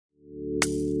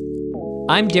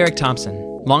I'm Derek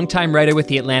Thompson, longtime writer with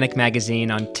The Atlantic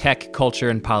magazine on tech, culture,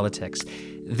 and politics.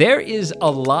 There is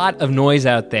a lot of noise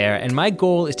out there, and my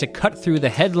goal is to cut through the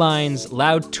headlines,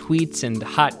 loud tweets, and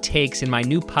hot takes in my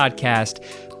new podcast,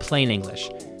 Plain English.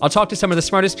 I'll talk to some of the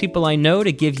smartest people I know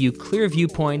to give you clear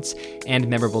viewpoints and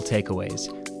memorable takeaways.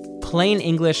 Plain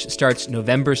English starts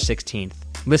November 16th.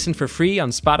 Listen for free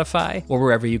on Spotify or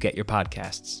wherever you get your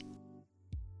podcasts.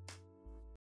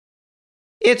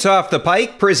 It's Off the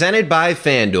Pike, presented by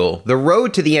FanDuel. The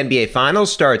road to the NBA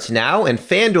Finals starts now, and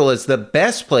FanDuel is the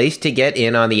best place to get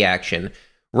in on the action.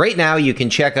 Right now, you can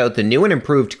check out the new and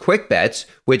improved Quick Bets,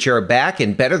 which are back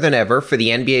and better than ever for the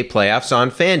NBA playoffs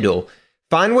on FanDuel.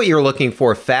 Find what you're looking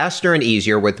for faster and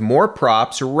easier with more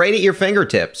props right at your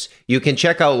fingertips. You can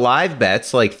check out live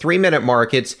bets like 3-minute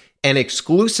markets and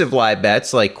exclusive live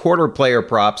bets like quarter player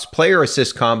props, player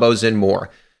assist combos, and more.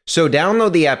 So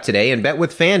download the app today and bet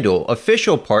with FanDuel,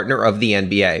 official partner of the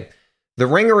NBA. The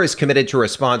Ringer is committed to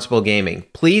responsible gaming.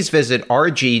 Please visit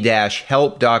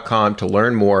rg-help.com to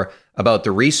learn more about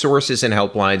the resources and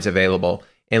helplines available,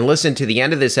 and listen to the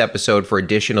end of this episode for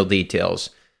additional details.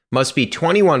 Must be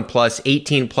 21 plus,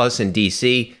 18 plus in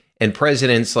DC, and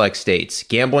present in select states.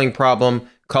 Gambling problem?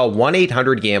 Call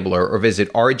 1-800-GAMBLER or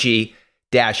visit rg-help.com.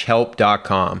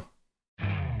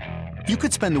 You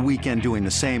could spend the weekend doing the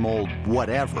same old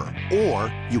whatever,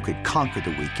 or you could conquer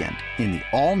the weekend in the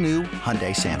all-new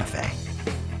Hyundai Santa Fe.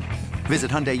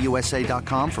 Visit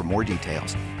HyundaiUSA.com for more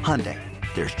details. Hyundai,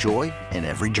 there's joy in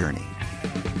every journey.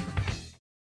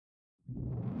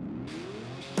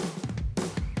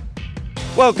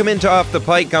 Welcome into Off the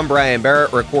Pike. I'm Brian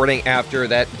Barrett, recording after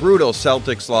that brutal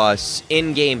Celtics loss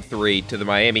in Game 3 to the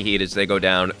Miami Heat as they go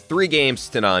down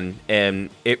 3-0, and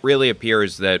it really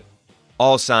appears that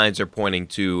all signs are pointing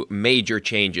to major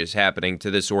changes happening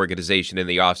to this organization in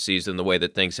the offseason, the way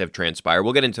that things have transpired.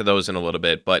 We'll get into those in a little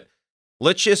bit, but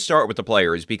let's just start with the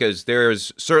players, because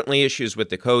there's certainly issues with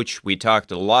the coach. We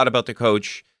talked a lot about the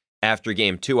coach after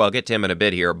Game 2. I'll get to him in a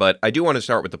bit here, but I do want to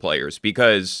start with the players,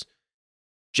 because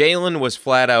Jaylen was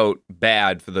flat out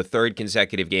bad for the third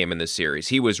consecutive game in this series.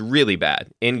 He was really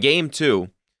bad. In Game 2,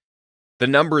 the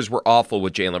numbers were awful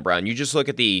with Jaylen Brown. You just look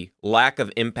at the lack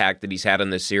of impact that he's had in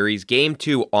this series. Game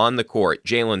 2 on the court,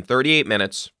 Jaylen 38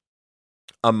 minutes,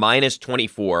 a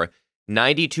 -24,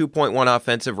 92.1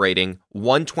 offensive rating,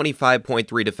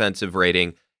 125.3 defensive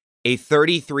rating, a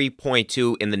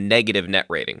 33.2 in the negative net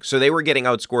rating. So they were getting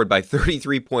outscored by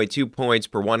 33.2 points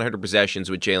per 100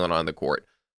 possessions with Jaylen on the court.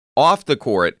 Off the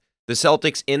court, the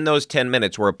Celtics in those 10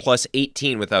 minutes were a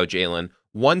 +18 without Jaylen,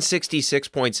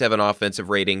 166.7 offensive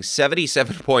rating,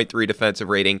 77.3 defensive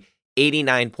rating,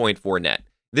 89.4 net.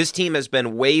 This team has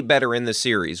been way better in the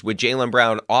series with Jaylen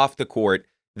Brown off the court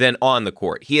than on the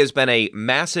court. He has been a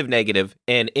massive negative,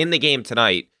 and in the game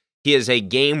tonight, he is a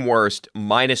game worst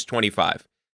 -25.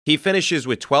 He finishes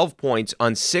with 12 points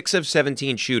on 6 of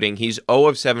 17 shooting. He's 0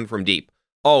 of 7 from deep.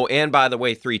 Oh, and by the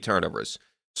way, 3 turnovers.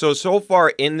 So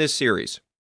far in this series,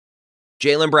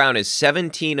 Jaylen Brown is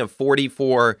 17 of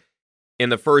 44 in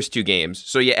the first 2 games.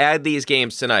 So you add these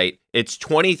games tonight, it's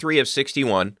 23 of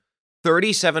 61,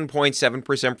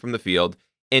 37.7% from the field,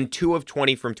 and 2 of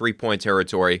 20 from three-point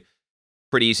territory.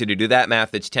 Pretty easy to do that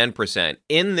math. It's 10%.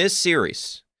 In this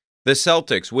series, the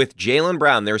Celtics, with Jaylen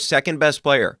Brown, their second best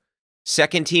player,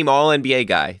 second team All-NBA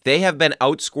guy, they have been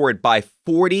outscored by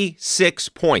 46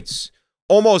 points.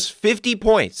 Almost 50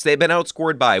 points they've been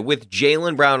outscored by with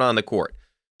Jaylen Brown on the court.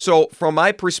 So from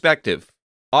my perspective,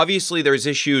 obviously there's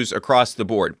issues across the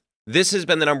board. This has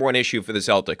been the number one issue for the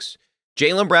Celtics.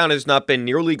 Jaylen Brown has not been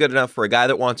nearly good enough for a guy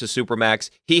that wants a supermax.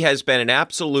 He has been an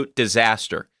absolute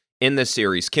disaster in this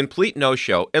series. Complete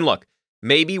no-show. And look,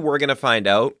 maybe we're going to find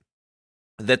out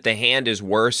that the hand is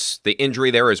worse. The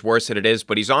injury there is worse than it is,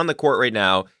 but he's on the court right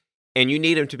now, and you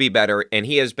need him to be better, and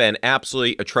he has been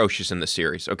absolutely atrocious in the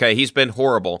series, okay? He's been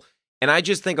horrible. And I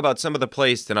just think about some of the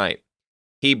plays tonight.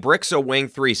 He bricks a wing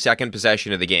 3 second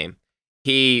possession of the game.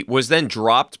 He was then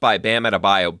dropped by Bam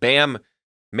Adebayo. Bam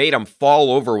made him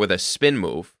fall over with a spin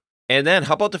move. And then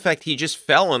how about the fact he just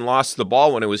fell and lost the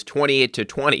ball when it was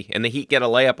 28-20, and the Heat get a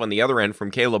layup on the other end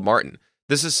from Caleb Martin.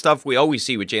 This is stuff we always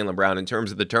see with Jaylen Brown in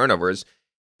terms of the turnovers.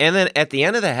 And then at the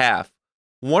end of the half,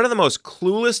 one of the most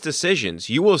clueless decisions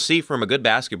you will see from a good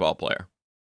basketball player.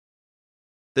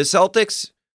 The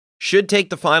Celtics should take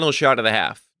the final shot of the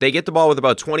half. They get the ball with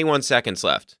about 21 seconds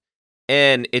left.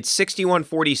 And it's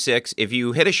 61-46. If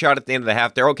you hit a shot at the end of the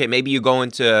half, they're okay. Maybe you go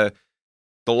into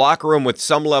the locker room with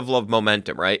some level of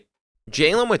momentum, right?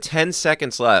 Jaylen, with 10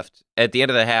 seconds left at the end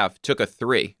of the half, took a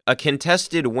 3, a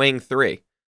contested wing 3.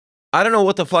 I don't know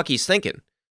what the fuck he's thinking.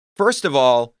 First of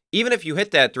all, even if you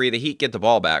hit that three, the Heat get the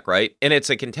ball back, right? And it's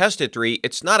a contested three.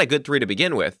 It's not a good three to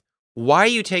begin with. Why are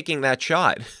you taking that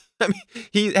shot? I mean,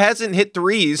 he hasn't hit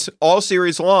threes all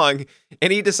series long,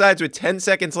 and he decides with 10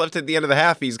 seconds left at the end of the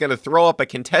half, he's going to throw up a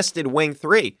contested wing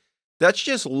three. That's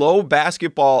just low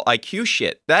basketball IQ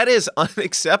shit. That is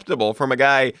unacceptable from a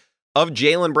guy of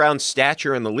Jaylen Brown's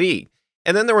stature in the league.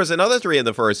 And then there was another three in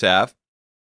the first half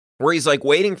where he's like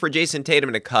waiting for Jason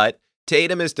Tatum to cut.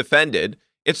 Tatum is defended.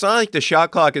 It's not like the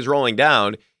shot clock is rolling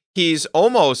down. He's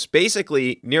almost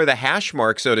basically near the hash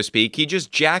mark, so to speak. He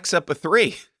just jacks up a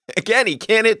three. Again, he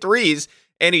can't hit threes,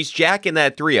 and he's jacking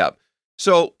that three up.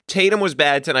 So Tatum was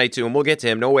bad tonight too, and we'll get to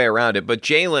him. No way around it. But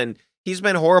Jaylen, he's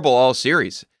been horrible all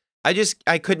series.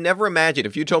 I could never imagine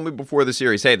if you told me before the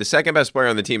series, hey, the second best player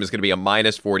on the team is going to be a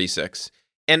minus 46.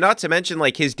 And not to mention,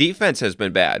 like, his defense has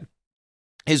been bad.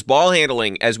 His ball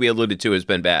handling, as we alluded to, has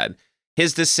been bad.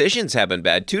 His decisions have been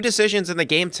bad. 2 decisions in the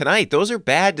game tonight. Those are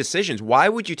bad decisions. Why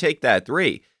would you take that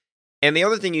three? And the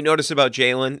other thing you notice about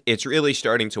Jaylen, it's really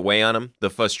starting to weigh on him. The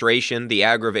frustration, the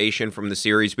aggravation from the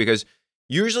series, because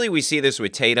usually we see this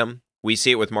with Tatum. We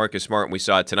see it with Marcus Smart, and we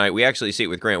saw it tonight. We actually see it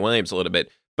with Grant Williams a little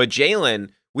bit. But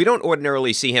Jaylen, we don't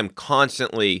ordinarily see him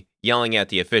constantly yelling at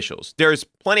the officials. There's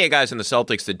plenty of guys in the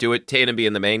Celtics that do it, Tatum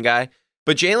being the main guy,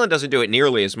 but Jaylen doesn't do it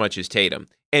nearly as much as Tatum.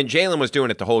 And Jaylen was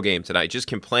doing it the whole game tonight, just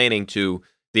complaining to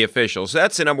the officials.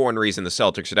 That's the number one reason the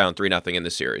Celtics are down 3-0 in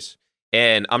this series.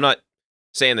 And I'm not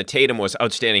saying that Tatum was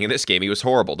outstanding in this game. He was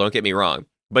horrible, don't get me wrong.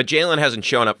 But Jaylen hasn't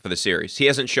shown up for the series. He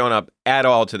hasn't shown up at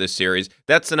all to this series.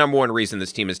 That's the number one reason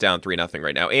this team is down 3-0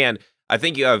 right now. And I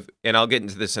think you have, and I'll get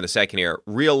into this in a second here,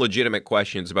 real legitimate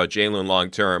questions about Jaylen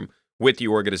long-term with the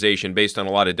organization based on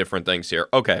a lot of different things here.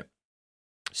 Okay.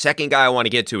 Second guy I want to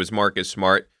get to is Marcus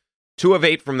Smart. 2 of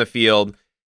 8 from the field.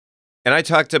 And I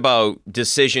talked about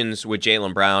decisions with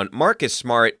Jaylen Brown. Marcus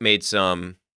Smart made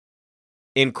some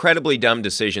incredibly dumb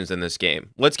decisions in this game.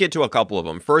 Let's get to a couple of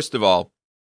them. First of all,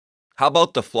 how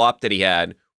about the flop that he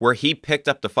had where he picked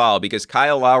up the foul because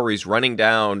Kyle Lowry's running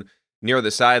down near the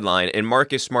sideline and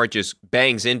Marcus Smart just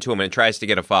bangs into him and tries to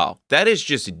get a foul? That is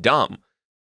just dumb.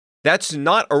 That's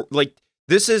not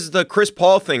this is the Chris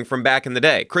Paul thing from back in the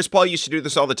day. Chris Paul used to do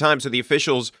this all the time, so the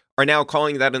officials are now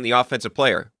calling that in the offensive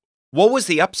player. What was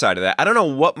the upside of that? I don't know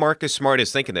what Marcus Smart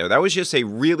is thinking there. That was just a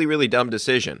really, really dumb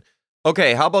decision.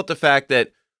 Okay, how about the fact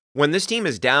that when this team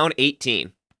is down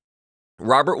 18,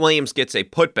 Robert Williams gets a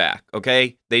putback,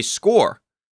 okay? They score.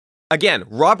 Again,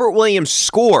 Robert Williams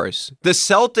scores. The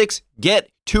Celtics get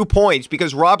 2 points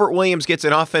because Robert Williams gets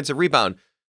an offensive rebound.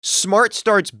 Smart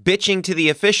starts bitching to the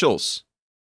officials,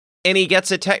 and he gets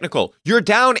a technical. You're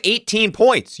down 18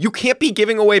 points. You can't be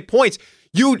giving away points.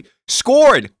 You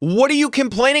scored. What are you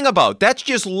complaining about? That's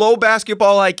just low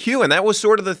basketball IQ, and that was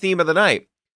sort of the theme of the night.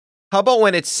 How about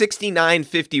when it's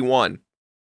 69-51?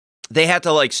 They had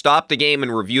to stop the game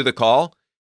and review the call.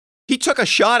 He took a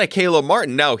shot at Caleb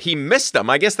Martin. Now, he missed him.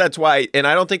 I guess that's why, and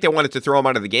I don't think they wanted to throw him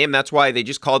out of the game. That's why they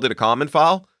just called it a common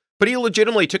foul. But he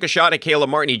legitimately took a shot at Caleb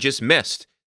Martin. He just missed.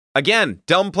 Again,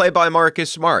 dumb play by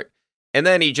Marcus Smart. And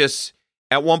then he just,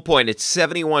 at one point, it's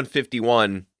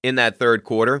 71-51 in that third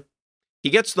quarter. He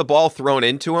gets the ball thrown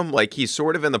into him like he's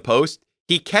sort of in the post.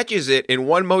 He catches it in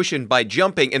one motion by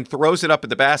jumping and throws it up at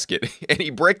the basket. And he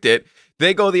bricked it.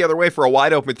 They go the other way for a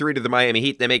wide open three to the Miami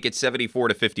Heat. They make it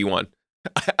 74-51.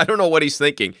 I don't know what he's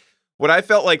thinking. What I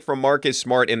felt like from Marcus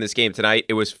Smart in this game tonight,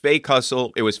 it was fake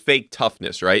hustle. It was fake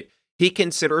toughness, right? He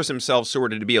considers himself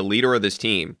sort of to be a leader of this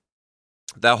team.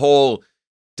 That whole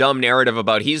dumb narrative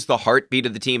about he's the heartbeat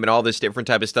of the team and all this different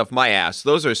type of stuff, my ass.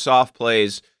 Those are soft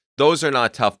plays. Those are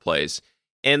not tough plays.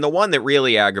 And the one that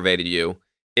really aggravated you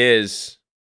is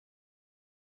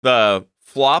the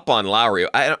flop on Lowry.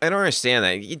 I don't understand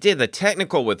that. You did the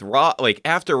technical with Rob,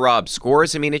 after Rob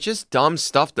scores. I mean, it's just dumb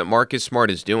stuff that Marcus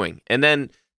Smart is doing. And then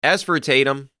as for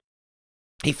Tatum,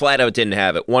 he flat out didn't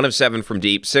have it. 1 of 7 from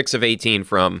deep, 6 of 18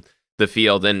 from the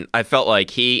field. And I felt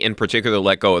like he in particular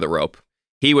let go of the rope.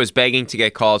 He was begging to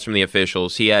get calls from the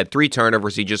officials. He had 3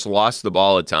 turnovers. He just lost the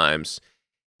ball at times.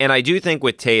 And I do think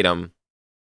with Tatum,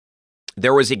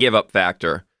 there was a give-up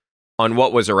factor on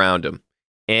what was around him.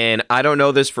 And I don't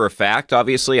know this for a fact.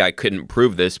 Obviously, I couldn't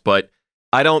prove this, but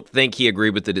I don't think he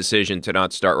agreed with the decision to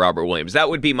not start Robert Williams. That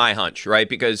would be my hunch, right?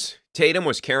 Because Tatum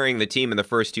was carrying the team in the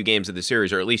first 2 games of the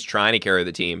series, or at least trying to carry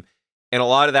the team. And a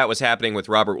lot of that was happening with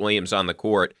Robert Williams on the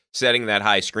court, setting that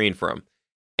high screen for him.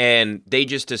 And they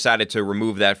just decided to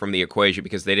remove that from the equation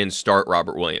because they didn't start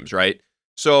Robert Williams, right?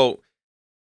 So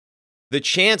the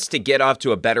chance to get off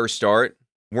to a better start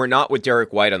were not with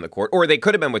Derek White on the court, or they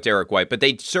could have been with Derek White, but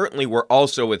they certainly were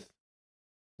also with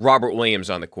Robert Williams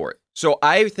on the court. So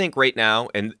I think right now,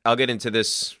 and I'll get into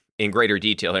this in greater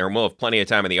detail here, and we'll have plenty of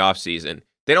time in the offseason.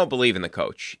 They don't believe in the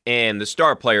coach, and the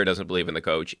star player doesn't believe in the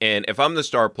coach. And if I'm the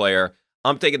star player,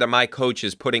 I'm thinking that my coach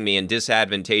is putting me in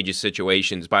disadvantageous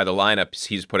situations by the lineups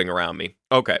he's putting around me.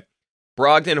 Okay.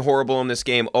 Brogdon, horrible in this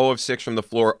game, 0 of 6 from the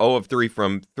floor, 0 of 3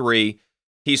 from 3.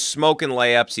 He's smoking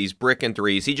layups, he's bricking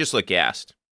threes. He just looked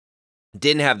gassed.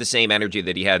 Didn't have the same energy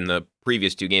that he had in the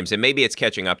previous 2 games, and maybe it's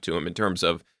catching up to him in terms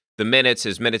of the minutes.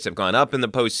 His minutes have gone up in the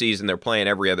postseason. They're playing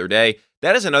every other day.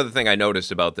 That is another thing I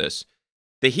noticed about this.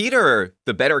 The Heat are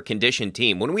the better conditioned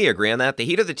team. When we agree on that, the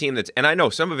Heat are the team that's, and I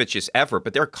know some of it's just effort,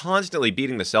 but they're constantly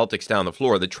beating the Celtics down the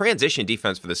floor. The transition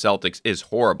defense for the Celtics is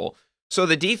horrible. So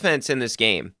the defense in this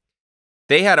game,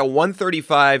 they had a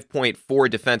 135.4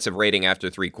 defensive rating after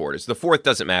 3 quarters. The fourth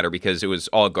doesn't matter because it was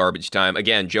all garbage time.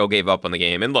 Again, Joe gave up on the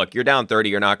game. And look, you're down 30,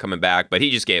 you're not coming back, but he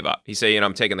just gave up. He said,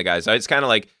 I'm taking the guys out. It's kind of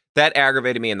like that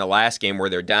aggravated me in the last game where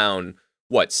they're down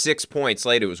 6 points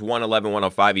late. It was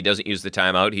 111-105. He doesn't use the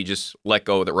timeout. He just let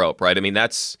go of the rope, right? I mean,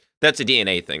 that's a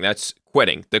DNA thing. That's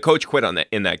quitting. The coach quit on that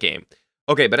in that game.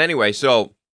 Okay, but anyway,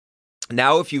 so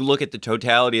now if you look at the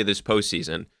totality of this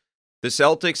postseason, the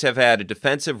Celtics have had a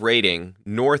defensive rating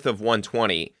north of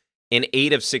 120 in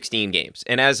 8 of 16 games.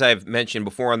 And as I've mentioned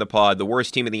before on the pod, the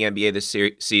worst team in the NBA this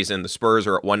season, the Spurs,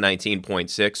 are at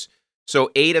 119.6. So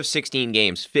 8 of 16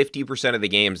 games, 50% of the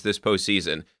games this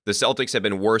postseason, the Celtics have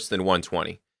been worse than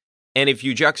 120. And if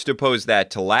you juxtapose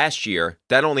that to last year,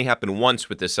 that only happened once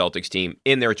with the Celtics team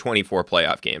in their 24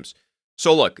 playoff games.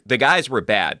 So look, the guys were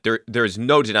bad. There's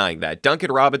no denying that.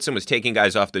 Duncan Robinson was taking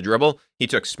guys off the dribble. He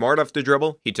took Smart off the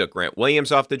dribble. He took Grant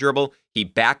Williams off the dribble. He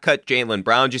backcut Jaylen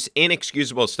Brown. Just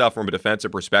inexcusable stuff from a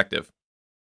defensive perspective.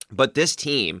 But this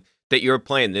team that you're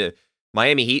playing, the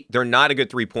Miami Heat, they're not a good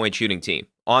three-point shooting team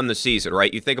on the season,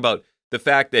 right? You think about the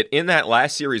fact that in that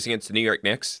last series against the New York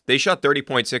Knicks, they shot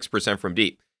 30.6% from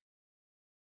deep.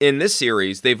 In this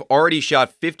series, they've already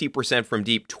shot 50% from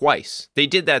deep twice. They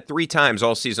did that 3 times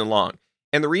all season long.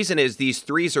 And the reason is these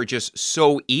threes are just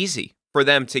so easy for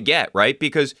them to get, right?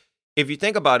 Because if you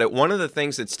think about it, one of the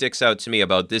things that sticks out to me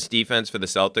about this defense for the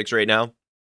Celtics right now,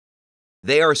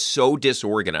 they are so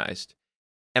disorganized.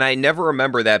 And I never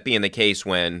remember that being the case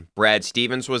when Brad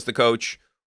Stevens was the coach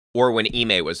or when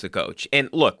Ime was the coach. And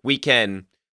look, we can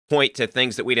point to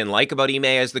things that we didn't like about Ime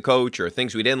as the coach or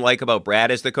things we didn't like about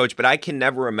Brad as the coach, but I can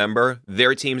never remember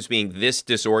their teams being this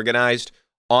disorganized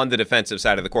on the defensive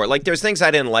side of the court. Like, there's things I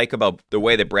didn't like about the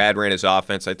way that Brad ran his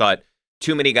offense. I thought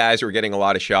too many guys were getting a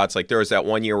lot of shots. Like, there was that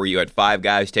one year where you had 5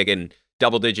 guys taking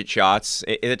double-digit shots.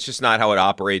 It's just not how it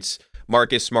operates.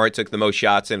 Marcus Smart took the most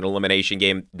shots in an elimination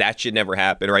game. That should never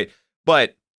happen, right?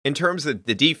 But in terms of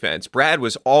the defense, Brad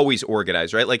was always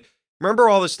organized, right? Like, remember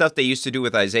all the stuff they used to do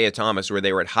with Isaiah Thomas where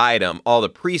they would hide him, all the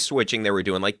pre-switching they were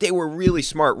doing. Like, they were really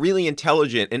smart, really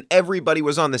intelligent, and everybody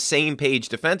was on the same page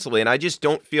defensively, and I just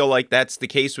don't feel like that's the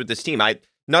case with this team.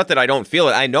 Not that I don't feel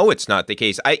it. I know it's not the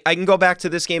case. I can go back to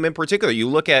this game in particular. You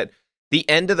look at the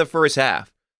end of the first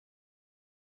half.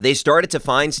 They started to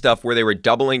find stuff where they were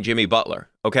doubling Jimmy Butler,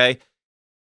 okay?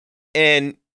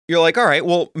 And you're like, all right,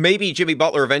 well, maybe Jimmy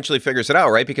Butler eventually figures it out,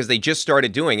 right? Because they just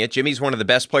started doing it. Jimmy's one of the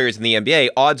best players in the NBA.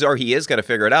 Odds are he is going to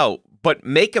figure it out, but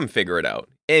make him figure it out.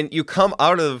 And you come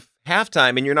out of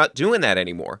halftime and you're not doing that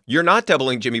anymore. You're not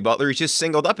doubling Jimmy Butler. He's just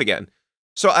singled up again.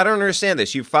 So I don't understand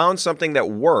this. You found something that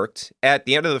worked at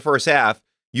the end of the first half.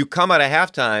 You come out of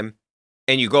halftime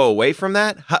and you go away from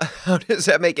that? How does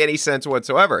that make any sense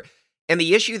whatsoever? And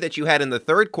the issue that you had in the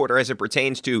third quarter as it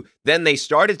pertains to then they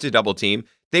started to double team,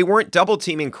 they weren't double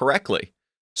teaming correctly.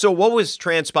 So what was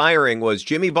transpiring was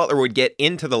Jimmy Butler would get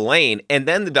into the lane and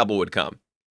then the double would come.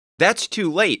 That's too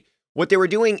late. What they were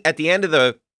doing at the end of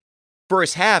the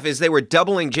first half is they were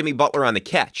doubling Jimmy Butler on the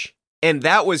catch, and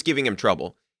that was giving him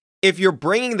trouble. If you're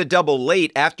bringing the double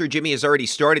late after Jimmy has already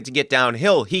started to get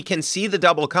downhill, he can see the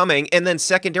double coming, and then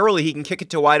secondarily, he can kick it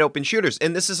to wide open shooters.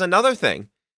 And this is another thing.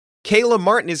 Caleb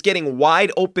Martin is getting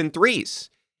wide open threes.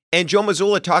 And Joe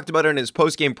Mazzulla talked about it in his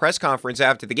post-game press conference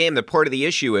after the game that part of the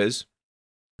issue is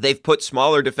they've put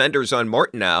smaller defenders on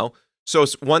Martin now. So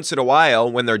once in a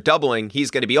while, when they're doubling,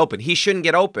 he's going to be open. He shouldn't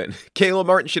get open. Caleb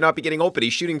Martin should not be getting open.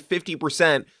 He's shooting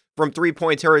 50% from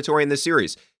three-point territory in this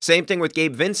series. Same thing with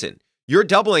Gabe Vincent. You're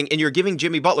doubling and you're giving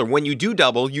Jimmy Butler. When you do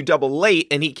double, you double late,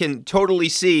 and he can totally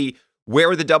see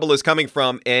where the double is coming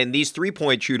from. And these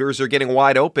three-point shooters are getting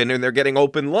wide open, and they're getting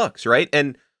open looks, right?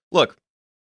 And look,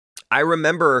 I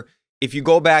remember if you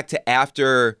go back to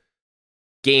after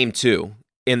game 2,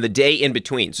 in the day in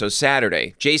between, so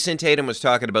Saturday, Jason Tatum was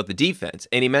talking about the defense,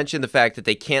 and he mentioned the fact that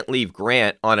they can't leave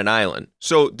Grant on an island.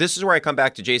 So this is where I come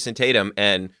back to Jason Tatum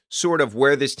and sort of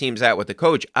where this team's at with the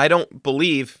coach. I don't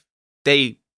believe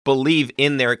they believe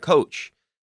in their coach.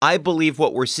 I believe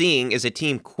what we're seeing is a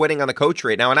team quitting on the coach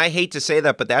right now. And I hate to say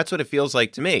that, but that's what it feels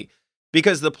like to me.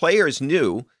 Because the players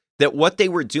knew that what they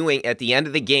were doing at the end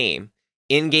of the game,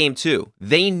 in game 2,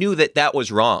 they knew that that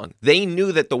was wrong. They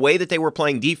knew that the way that they were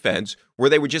playing defense, where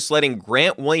they were just letting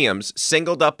Grant Williams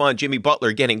singled up on Jimmy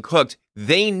Butler getting cooked,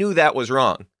 they knew that was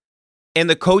wrong. And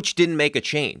the coach didn't make a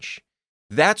change.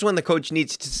 That's when the coach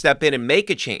needs to step in and make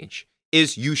a change.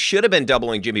 Is you should have been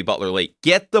doubling Jimmy Butler late.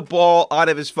 Get the ball out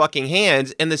of his fucking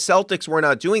hands. And the Celtics were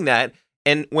not doing that.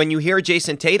 And when you hear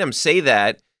Jason Tatum say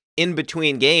that in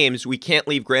between games, we can't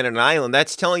leave Grant on an island,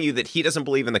 that's telling you that he doesn't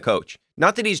believe in the coach.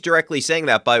 Not that he's directly saying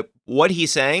that, but what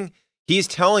he's saying, he's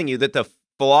telling you that the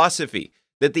philosophy,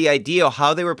 that the idea of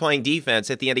how they were playing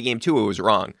defense at the end of game 2, it was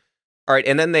wrong. All right,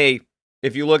 and then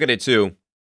if you look at it too,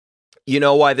 you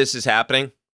know why this is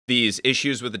happening? These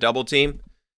issues with the double team?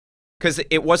 Because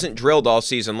it wasn't drilled all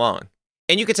season long.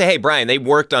 And you could say, hey, Brian, they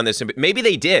worked on this. Maybe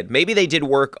they did. Maybe they did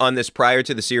work on this prior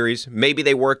to the series. Maybe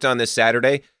they worked on this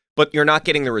Saturday, but you're not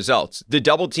getting the results. The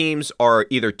double teams are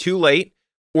either too late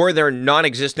or they're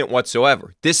non-existent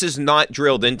whatsoever. This is not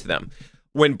drilled into them.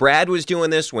 When Brad was doing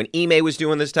this, when Ime was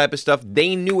doing this type of stuff,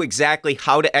 they knew exactly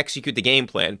how to execute the game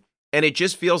plan. And it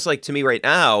just feels like to me right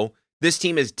now, this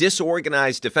team is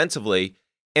disorganized defensively,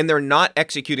 and they're not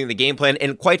executing the game plan.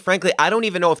 And quite frankly, I don't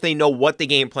even know if they know what the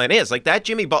game plan is. Like that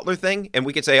Jimmy Butler thing, and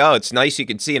we could say, oh, it's nice you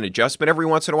can see an adjustment every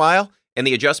once in a while, and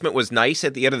the adjustment was nice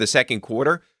at the end of the second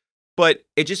quarter, but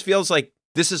it just feels like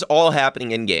this is all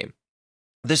happening in game.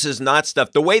 This is not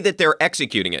stuff, the way that they're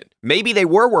executing it. Maybe they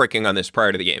were working on this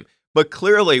prior to the game, but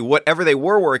clearly whatever they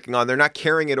were working on, they're not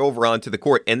carrying it over onto the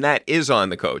court, and that is on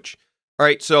the coach. All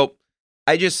right, so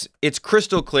it's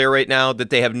crystal clear right now that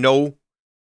they have no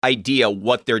idea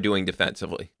what they're doing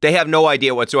defensively. They have no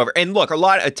idea whatsoever. And look,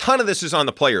 a ton of this is on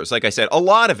the players. Like I said, a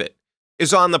lot of it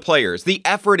is on the players. The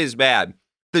effort is bad.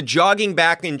 The jogging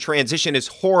back in transition is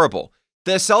horrible.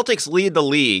 The Celtics lead the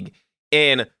league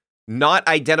in not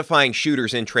identifying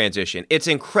shooters in transition. It's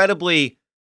incredibly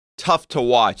tough to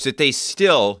watch that they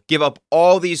still give up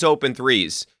all these open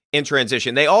threes in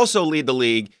transition. They also lead the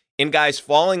league in guys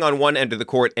falling on one end of the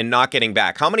court and not getting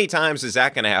back. How many times is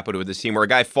that going to happen with this team where a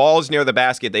guy falls near the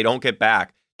basket, they don't get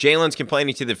back? Jalen's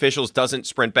complaining to the officials, doesn't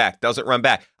sprint back, doesn't run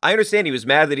back. I understand he was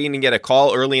mad that he didn't get a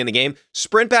call early in the game.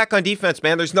 Sprint back on defense,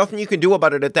 man. There's nothing you can do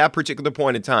about it at that particular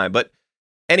point in time. But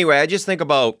anyway, I just think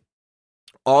about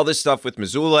all this stuff with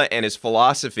Mazzulla and his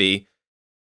philosophy.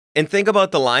 And think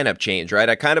about the lineup change, right?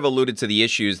 I kind of alluded to the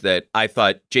issues that I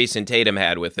thought Jason Tatum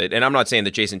had with it. And I'm not saying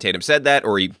that Jason Tatum said that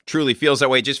or he truly feels that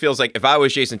way. It just feels like if I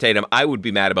was Jason Tatum, I would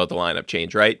be mad about the lineup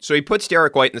change, right? So he puts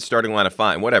Derek White in the starting lineup,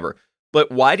 fine, whatever.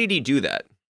 But why did he do that?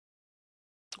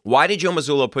 Why did Joe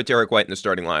Mazzulla put Derek White in the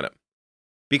starting lineup?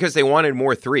 Because they wanted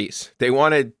more threes. They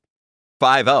wanted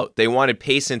 5 out. They wanted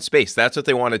pace and space. That's what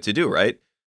they wanted to do, right?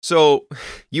 So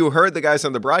you heard the guys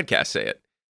on the broadcast say it,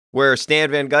 where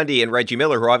Stan Van Gundy and Reggie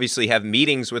Miller, who obviously have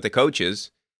meetings with the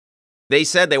coaches, they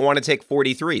said they want to take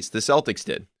 43s. The Celtics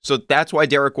did. So that's why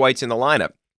Derek White's in the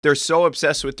lineup. They're so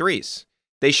obsessed with threes.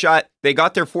 They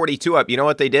got their 42 up. You know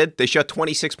what they did? They shot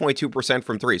 26.2%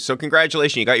 from threes. So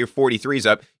congratulations, you got your 43s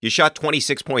up. You shot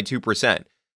 26.2%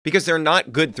 because they're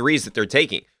not good threes that they're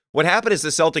taking. What happened is the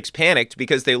Celtics panicked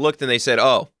because they looked and they said,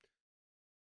 oh,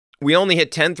 we only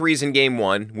hit 10 threes in game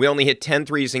 1. We only hit 10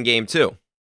 threes in game 2.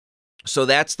 So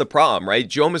that's the problem, right?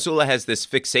 Joe Mazzulla has this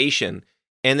fixation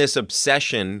and this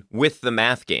obsession with the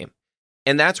math game.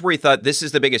 And that's where he thought, this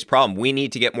is the biggest problem. We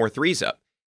need to get more threes up.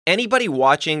 Anybody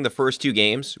watching the first 2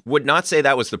 games would not say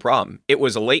that was the problem. It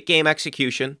was a late game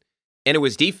execution and it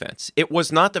was defense. It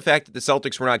was not the fact that the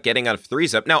Celtics were not getting enough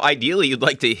threes up. Now, ideally, you'd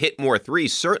like to hit more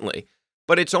threes, certainly.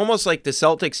 But it's almost like the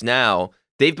Celtics now,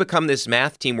 they've become this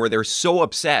math team where they're so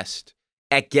obsessed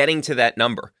at getting to that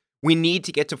number. We need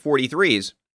to get to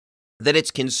 43s. That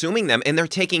it's consuming them, and they're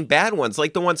taking bad ones,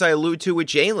 like the ones I allude to with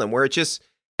Jalen, where it just,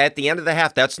 at the end of the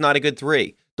half, that's not a good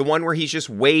 3. The one where he's just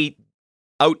way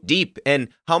out deep. And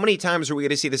how many times are we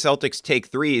going to see the Celtics take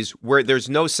 3s where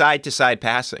there's no side-to-side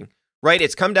passing, right?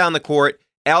 It's come down the court,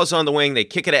 Al's on the wing, they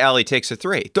kick it to Al, he takes a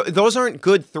 3. Those aren't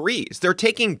good 3s. They're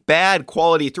taking bad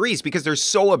quality 3s because they're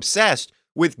so obsessed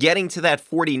with getting to that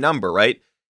 40 number, right?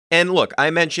 And look, I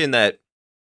mentioned that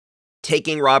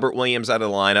taking Robert Williams out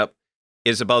of the lineup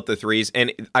is about the 3s.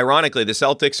 And ironically, the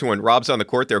Celtics, when Rob's on the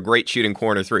court, they're great shooting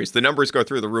corner 3s. The numbers go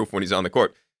through the roof when he's on the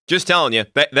court. Just telling you,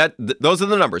 those are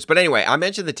the numbers. But anyway, I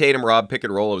mentioned the Tatum-Rob pick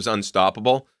and roll. It was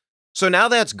unstoppable. So now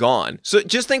that's gone. So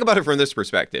just think about it from this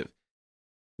perspective.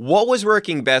 What was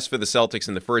working best for the Celtics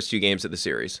in the first 2 games of the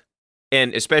series?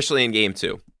 And especially in game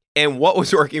 2. And what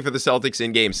was working for the Celtics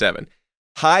in game 7?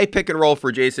 High pick and roll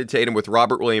for Jason Tatum with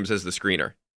Robert Williams as the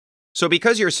screener. So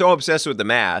because you're so obsessed with the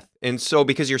math, and so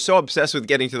because you're so obsessed with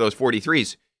getting to those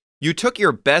 43s, you took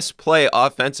your best play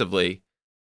offensively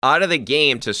out of the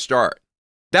game to start.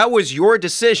 That was your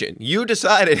decision. You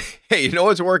decided, hey, you know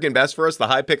what's working best for us? The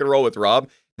high pick and roll with Rob.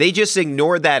 They just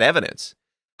ignored that evidence.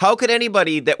 How could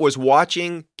anybody that was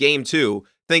watching game 2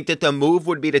 think that the move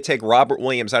would be to take Robert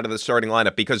Williams out of the starting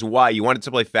lineup? Because why? You wanted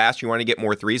to play fast? You want to get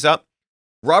more threes up?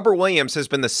 Robert Williams has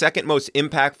been the second most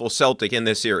impactful Celtic in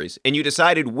this series, and you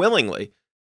decided willingly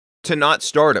to not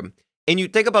start him. And you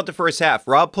think about the first half.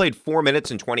 Rob played 4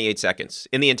 minutes and 28 seconds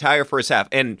in the entire first half,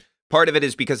 and part of it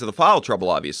is because of the foul trouble,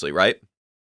 obviously, right?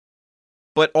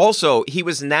 But also, he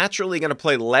was naturally going to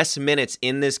play less minutes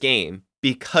in this game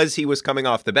because he was coming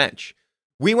off the bench.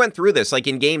 We went through this, like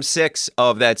in game 6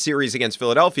 of that series against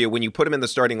Philadelphia, when you put him in the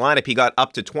starting lineup, he got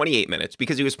up to 28 minutes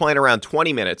because he was playing around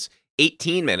 20 minutes,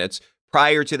 18 minutes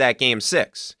prior to that game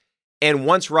 6. And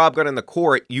once Rob got on the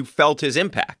court, you felt his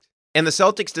impact. And the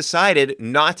Celtics decided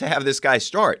not to have this guy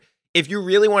start. If you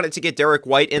really wanted to get Derek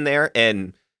White in there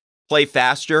and play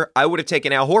faster, I would have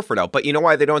taken Al Horford out. But you know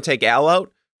why they don't take Al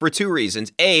out? For 2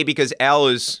 reasons. A, because Al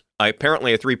is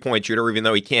apparently a three-point shooter, even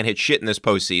though he can't hit shit in this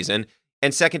postseason.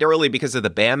 And secondarily, because of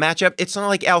the Bam matchup, it's not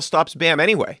like Al stops Bam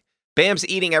anyway. Bam's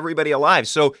eating everybody alive.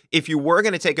 So if you were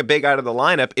going to take a big out of the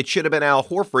lineup, it should have been Al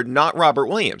Horford, not Robert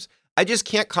Williams. I just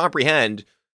can't comprehend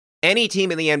any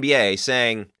team in the NBA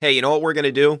saying, hey, you know what we're going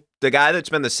to do? The guy that's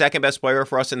been the second best player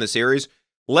for us in the series,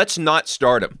 let's not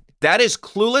start him. That is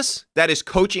clueless. That is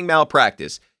coaching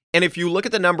malpractice. And if you look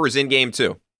at the numbers in game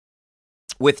 2,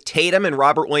 with Tatum and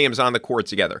Robert Williams on the court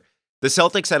together, the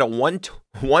Celtics had a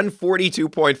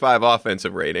 142.5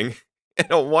 offensive rating and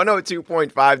a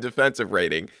 102.5 defensive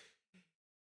rating,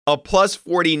 a plus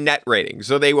 40 net rating.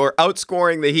 So they were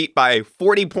outscoring the Heat by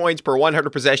 40 points per 100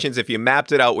 possessions if you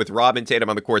mapped it out with Rob and Tatum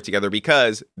on the court together,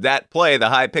 because that play, the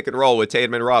high pick and roll with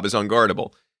Tatum and Rob, is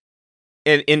unguardable.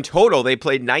 And in total, they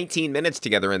played 19 minutes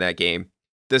together in that game.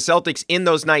 The Celtics, in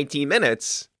those 19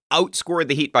 minutes, outscored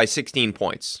the Heat by 16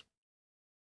 points.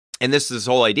 And this is this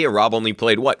whole idea. Rob only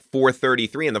played,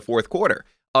 433 in the fourth quarter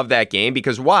of that game.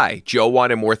 Because why? Joe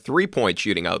wanted more three-point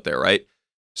shooting out there, right?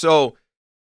 So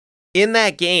in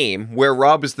that game, where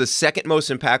Rob was the second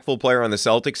most impactful player on the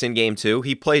Celtics in game 2,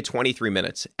 he played 23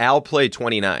 minutes. Al played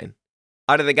 29.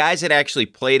 Out of the guys that actually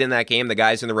played in that game, the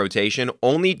guys in the rotation,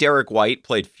 only Derek White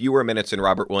played fewer minutes than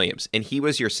Robert Williams. And he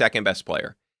was your second best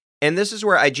player. And this is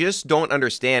where I just don't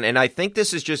understand. And I think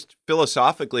this is just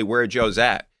philosophically where Joe's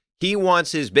at. He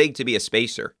wants his big to be a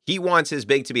spacer. He wants his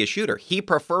big to be a shooter. He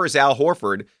prefers Al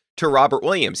Horford to Robert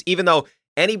Williams, even though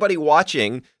anybody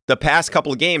watching the past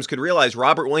couple of games could realize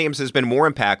Robert Williams has been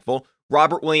more impactful.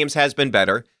 Robert Williams has been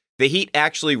better. The Heat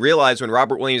actually realize when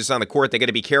Robert Williams is on the court, they got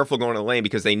to be careful going to the lane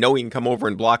because they know he can come over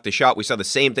and block the shot. We saw the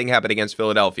same thing happen against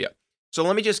Philadelphia. So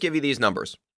let me just give you these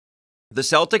numbers. The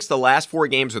Celtics, the last 4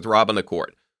 games with Rob on the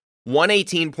court,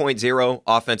 118.0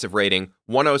 offensive rating,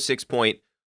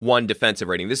 106.1 defensive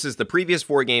rating. This is the previous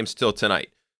 4 games till tonight.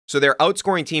 So they're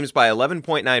outscoring teams by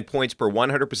 11.9 points per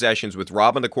 100 possessions with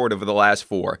Rob on the court over the last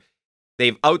 4.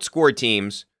 They've outscored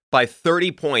teams by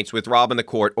 30 points with Rob on the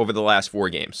court over the last 4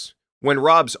 games. When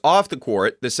Rob's off the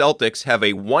court, the Celtics have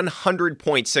a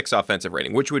 100.6 offensive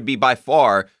rating, which would be by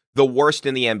far the worst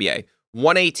in the NBA.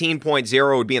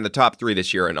 118.0 would be in the top 3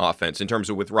 this year in offense in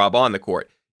terms of with Rob on the court.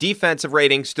 Defensive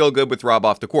rating, still good with Rob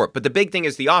off the court. But the big thing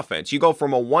is the offense. You go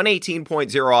from a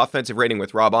 118.0 offensive rating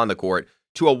with Rob on the court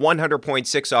to a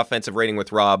 100.6 offensive rating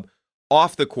with Rob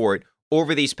off the court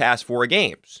over these past 4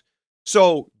 games.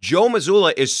 So Joe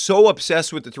Mazzulla is so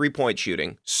obsessed with the three-point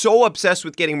shooting, so obsessed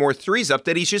with getting more threes up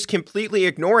that he's just completely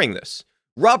ignoring this.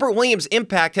 Robert Williams'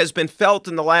 impact has been felt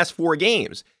in the last 4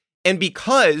 games. And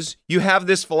because you have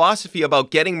this philosophy about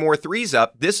getting more threes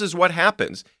up, this is what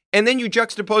happens. And then you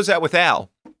juxtapose that with Al.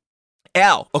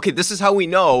 Al, okay, this is how we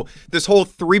know this whole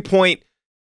three-point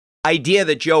idea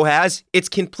that Joe has, it's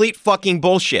complete fucking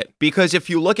bullshit. Because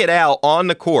if you look at Al on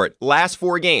the court, last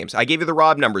 4 games, I gave you the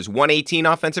Rob numbers, 118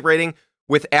 offensive rating,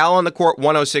 with Al on the court,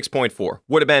 106.4.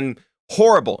 Would have been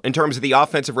horrible in terms of the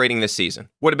offensive rating this season.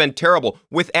 Would have been terrible.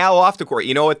 With Al off the court,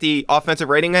 you know what the offensive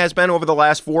rating has been over the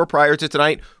last 4 prior to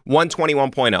tonight?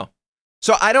 121.0.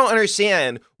 So I don't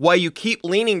understand why you keep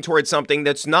leaning towards something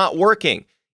that's not working.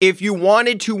 If you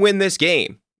wanted to win this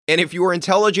game, and if you were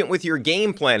intelligent with your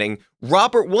game planning,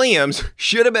 Robert Williams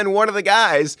should have been one of the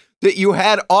guys that you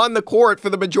had on the court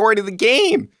for the majority of the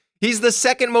game. He's the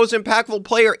second most impactful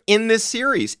player in this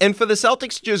series. And for the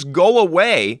Celtics to just go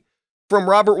away from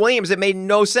Robert Williams, it made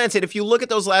no sense. And if you look at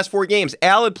those last 4 games,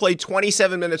 Al had played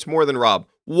 27 minutes more than Rob.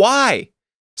 Why?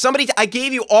 I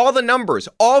gave you all the numbers.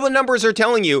 All the numbers are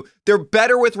telling you they're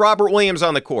better with Robert Williams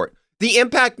on the court. The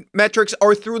impact metrics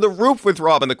are through the roof with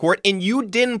Rob on the court, and you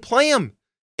didn't play him.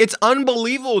 It's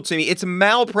unbelievable to me. It's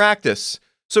malpractice.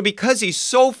 So because he's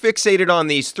so fixated on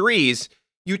these threes,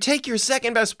 you take your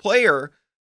second best player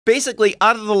basically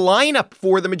out of the lineup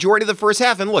for the majority of the first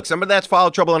half. And look, some of that's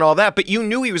foul trouble and all that, but you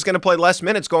knew he was going to play less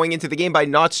minutes going into the game by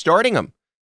not starting him.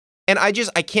 And I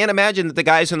can't imagine that the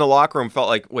guys in the locker room felt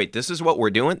like, wait, this is what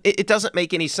we're doing? It doesn't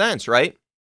make any sense, right?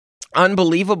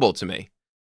 Unbelievable to me.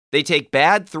 They take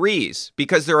bad threes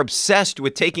because they're obsessed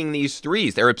with taking these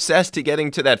threes. They're obsessed to getting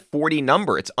to that 40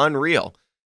 number. It's unreal.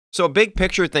 So big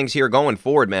picture things here going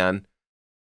forward, man.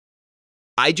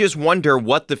 I just wonder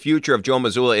what the future of Joe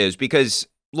Mazzulla is because,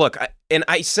 look,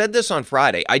 I said this on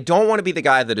Friday, I don't want to be the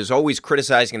guy that is always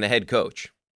criticizing the head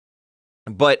coach.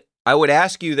 But I would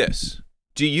ask you this.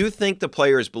 Do you think the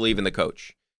players believe in the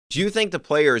coach? Do you think the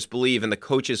players believe in the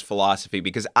coach's philosophy?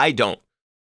 Because I don't.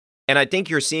 And I think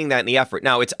you're seeing that in the effort.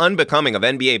 Now, it's unbecoming of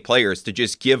NBA players to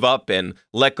just give up and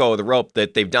let go of the rope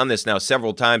that they've done this now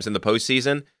several times in the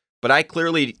postseason. But I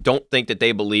clearly don't think that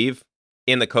they believe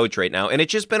in the coach right now. And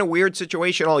it's just been a weird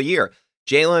situation all year.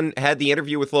 Jalen had the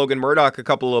interview with Logan Murdoch a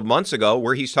couple of months ago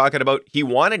where he's talking about he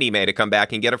wanted Ime to come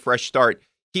back and get a fresh start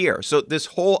here. So this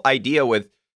whole idea with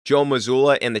Joe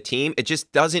Mazzulla and the team, it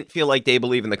just doesn't feel like they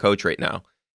believe in the coach right now.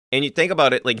 And you think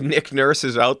about it, like Nick Nurse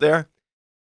is out there.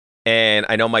 And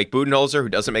I know Mike Budenholzer, who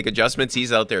doesn't make adjustments,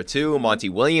 he's out there too. Monty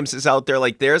Williams is out there.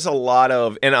 Like, there's a lot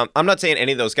of, and I'm not saying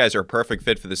any of those guys are a perfect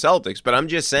fit for the Celtics, but I'm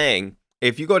just saying,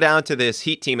 if you go down to this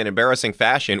Heat team in embarrassing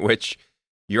fashion, which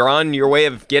you're on your way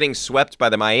of getting swept by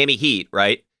the Miami Heat,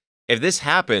 right? If this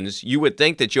happens, you would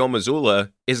think that Joe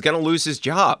Mazzulla is going to lose his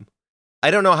job. I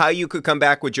don't know how you could come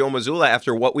back with Joe Mazzulla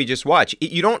after what we just watched.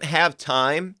 You don't have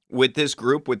time with this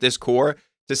group, with this core,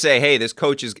 to say, hey, this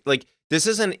coach is like,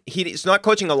 he's not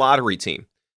coaching a lottery team.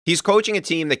 He's coaching a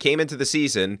team that came into the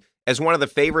season as one of the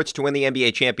favorites to win the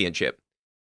NBA championship.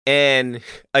 And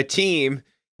a team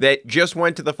that just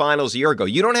went to the finals a year ago.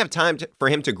 You don't have time for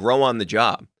him to grow on the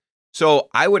job. So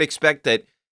I would expect that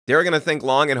they're going to think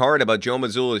long and hard about Joe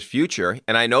Mazzulla's future.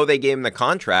 And I know they gave him the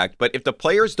contract, but if the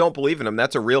players don't believe in him,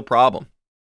 that's a real problem.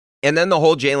 And then the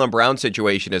whole Jaylen Brown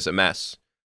situation is a mess.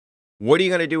 What are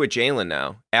you going to do with Jaylen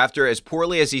now? After as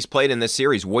poorly as he's played in this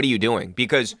series, what are you doing?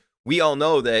 Because we all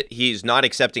know that he's not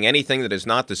accepting anything that is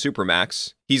not the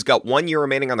Supermax. He's got 1 year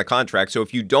remaining on the contract. So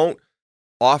if you don't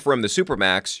offer him the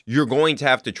Supermax, you're going to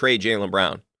have to trade Jaylen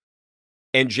Brown.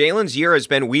 And Jaylen's year has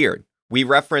been weird. We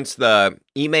referenced the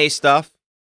Ime stuff.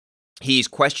 He's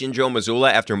questioned Joe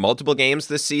Mazzulla after multiple games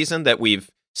this season that we've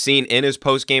seen in his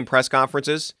post-game press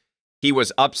conferences. He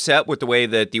was upset with the way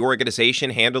that the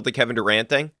organization handled the Kevin Durant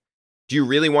thing. Do you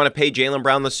really want to pay Jaylen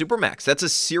Brown the Supermax? That's a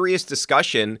serious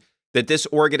discussion that this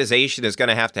organization is going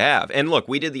to have. And look,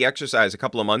 we did the exercise a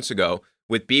couple of months ago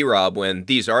with B-Rob when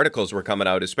these articles were coming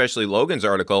out, especially Logan's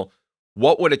article.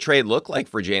 What would a trade look like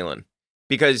for Jaylen?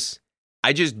 Because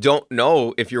I just don't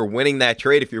know if you're winning that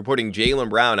trade if you're putting Jaylen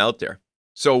Brown out there.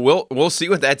 So we'll see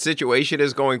what that situation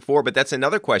is going forward, but that's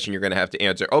another question you're going to have to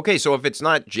answer. Okay, so if it's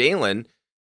not Jaylen,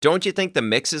 don't you think the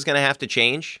mix is going to have to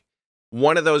change?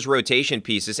 One of those rotation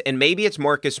pieces, and maybe it's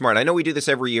Marcus Smart. I know we do this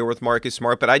every year with Marcus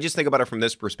Smart, but I just think about it from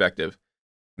this perspective.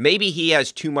 Maybe he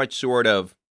has too much sort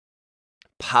of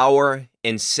power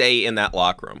and say in that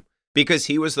locker room because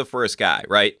he was the first guy,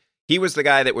 right? He was the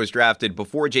guy that was drafted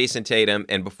before Jason Tatum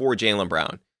and before Jaylen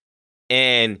Brown.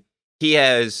 And he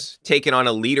has taken on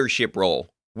a leadership role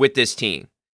with this team.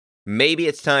 Maybe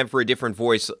it's time for a different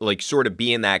voice, like sort of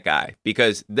being that guy,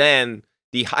 because then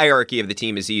the hierarchy of the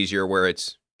team is easier where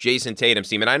it's Jason Tatum's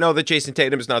team. And I know that Jason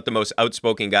Tatum is not the most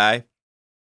outspoken guy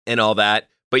and all that,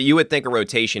 but you would think a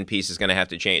rotation piece is going to have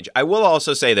to change. I will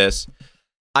also say this.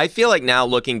 I feel like now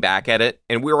looking back at it,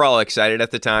 and we were all excited at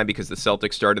the time because the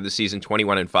Celtics started the season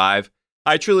 21-5.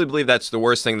 I truly believe that's the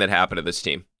worst thing that happened to this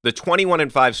team. The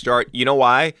 21-5 start, you know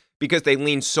why? Because they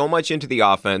leaned so much into the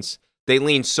offense. They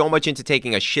leaned so much into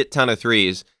taking a shit ton of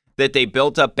threes that they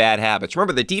built up bad habits.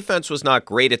 Remember, the defense was not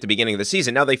great at the beginning of the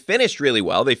season. Now, they finished really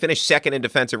well. They finished second in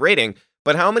defensive rating.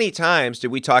 But how many times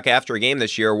did we talk after a game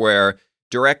this year where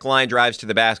direct line drives to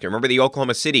the basket? Remember the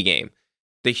Oklahoma City game?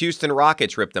 The Houston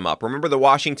Rockets ripped them up. Remember the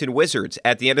Washington Wizards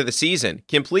at the end of the season?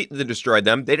 Completely destroyed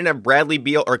them. They didn't have Bradley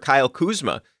Beal or Kyle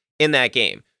Kuzma in that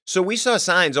game. So we saw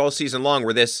signs all season long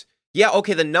where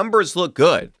the numbers look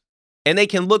good. And they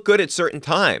can look good at certain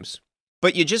times.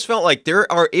 But you just felt like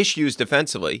there are issues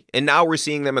defensively, and now we're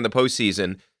seeing them in the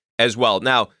postseason as well.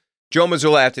 Now, Joe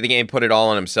Mazzulla after the game put it all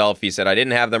on himself. He said, I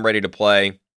didn't have them ready to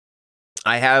play.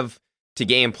 I have to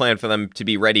game plan for them to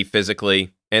be ready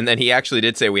physically. And then he actually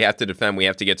did say we have to defend, we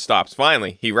have to get stops.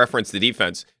 Finally, he referenced the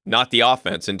defense, not the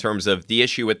offense, in terms of the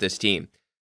issue with this team.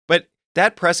 But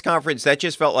that press conference, that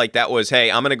just felt like that was,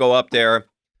 hey, I'm going to go up there.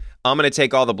 I'm going to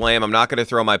take all the blame. I'm not going to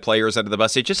throw my players under the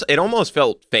bus. It almost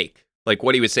felt fake. Like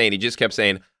what he was saying, he just kept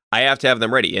saying, I have to have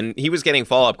them ready. And he was getting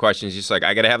follow-up questions, just like,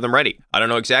 I got to have them ready. I don't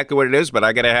know exactly what it is, but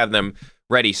I got to have them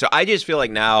ready. So I just feel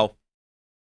like now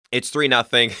it's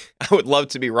 3-0. I would love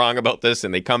to be wrong about this.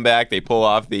 And they come back, they pull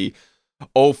off the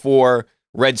 0-4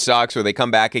 Red Sox, or they come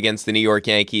back against the New York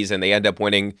Yankees and they end up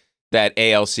winning that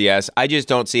ALCS. I just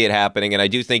don't see it happening. And I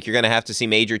do think you're going to have to see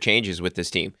major changes with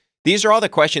this team. These are all the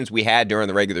questions we had during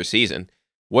the regular season.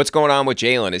 What's going on with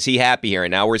Jalen? Is he happy here?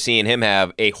 And now we're seeing him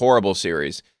have a horrible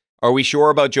series. Are we sure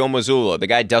about Joe Mazzulla? The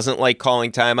guy doesn't like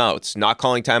calling timeouts. Not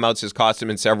calling timeouts has cost him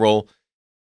in several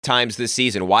times this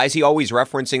season. Why is he always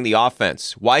referencing the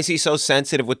offense? Why is he so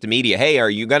sensitive with the media? Hey, are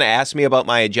you going to ask me about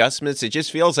my adjustments? It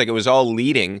just feels like it was all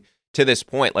leading to this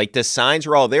point. Like the signs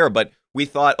were all there, but we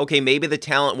thought, okay, maybe the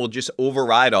talent will just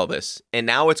override all this. And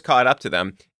now it's caught up to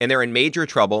them, and they're in major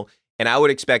trouble. And I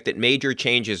would expect that major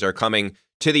changes are coming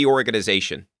to the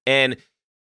organization. And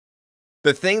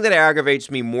the thing that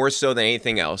aggravates me more so than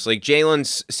anything else, like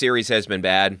Jalen's series has been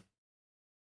bad.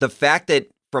 The fact that,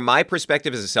 from my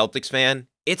perspective as a Celtics fan,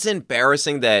 it's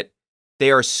embarrassing that they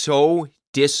are so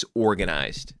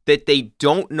disorganized, that they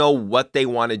don't know what they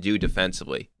want to do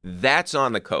defensively. That's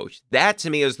on the coach. That,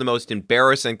 to me, is the most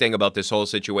embarrassing thing about this whole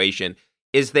situation,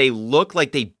 is they look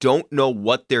like they don't know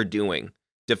what they're doing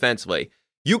defensively.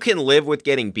 You can live with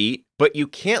getting beat, but you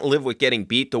can't live with getting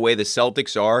beat the way the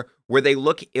Celtics are, where they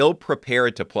look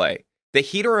ill-prepared to play. The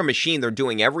Heat are a machine. They're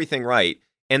doing everything right,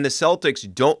 and the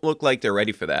Celtics don't look like they're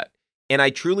ready for that. And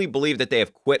I truly believe that they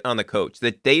have quit on the coach,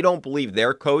 that they don't believe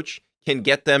their coach can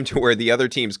get them to where the other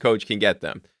team's coach can get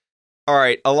them. All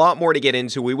right, a lot more to get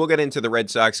into. We will get into the Red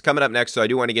Sox coming up next, so I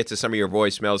do want to get to some of your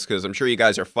voicemails because I'm sure you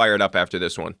guys are fired up after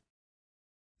this one.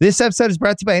 This episode is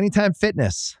brought to you by Anytime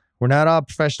Fitness. We're not all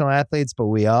professional athletes, but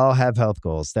we all have health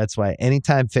goals. That's why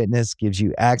Anytime Fitness gives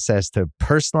you access to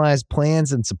personalized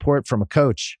plans and support from a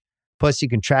coach. Plus, you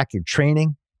can track your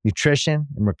training, nutrition,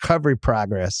 and recovery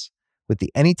progress with the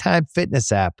Anytime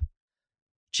Fitness app,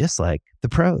 just like the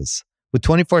pros. With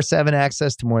 24/7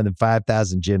 access to more than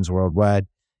 5,000 gyms worldwide,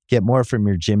 get more from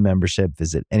your gym membership.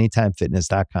 Visit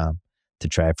anytimefitness.com to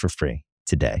try it for free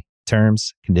today.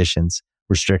 Terms, conditions,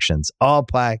 restrictions all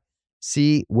apply.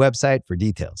 See website for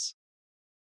details.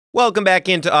 Welcome back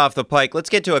into Off the Pike.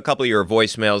 Let's get to a couple of your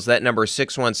voicemails. That number is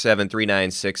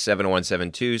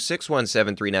 617-396-7172,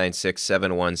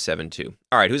 617-396-7172.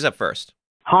 All right, who's up first?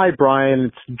 Hi, Brian.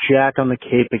 It's Jack on the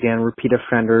Cape again, repeat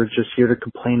offender, just here to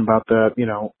complain about the,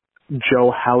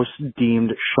 Joe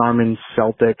House-deemed Charmin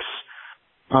Celtics.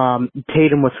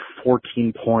 Tatum with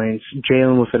 14 points,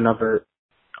 Jalen with another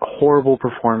horrible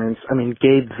performance. I mean,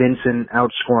 Gabe Vincent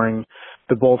outscoring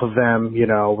the both of them,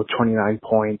 with 29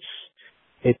 points.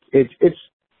 It's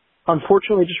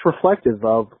unfortunately just reflective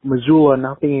of Mazzulla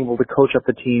not being able to coach up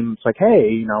the team. It's like,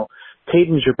 hey,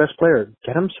 Tatum's your best player.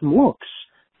 Get him some looks.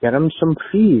 Get him some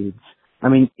feeds. I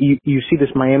mean, you see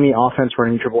this Miami offense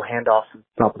running dribble handoffs at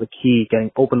the top of the key,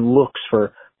 getting open looks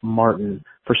for Martin,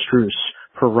 for Strus,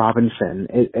 for Robinson.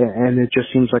 And it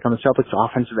just seems like on the Celtics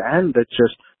offensive end, it's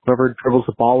just whoever dribbles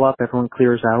the ball up, everyone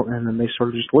clears out, and then they sort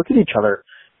of just look at each other.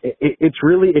 It's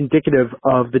really indicative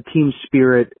of the team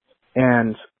spirit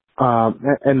and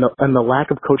the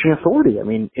lack of coaching authority. I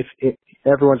mean, if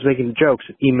everyone's making jokes,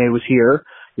 if Ime was here,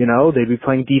 they'd be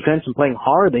playing defense and playing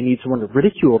hard. They need someone to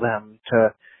ridicule them,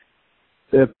 to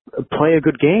play a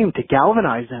good game, to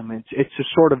galvanize them. It's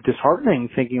just sort of disheartening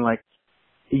thinking like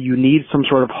you need some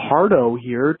sort of hardo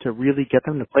here to really get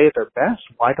them to play at their best.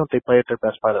 Why don't they play at their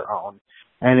best by their own?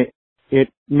 And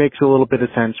it makes a little bit of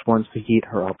sense once the Heat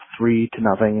are up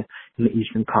 3-0 in the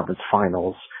Eastern Conference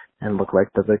Finals and look like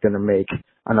that they're going to make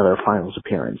another finals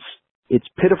appearance. It's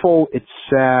pitiful, it's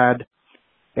sad,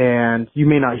 and you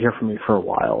may not hear from me for a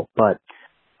while, but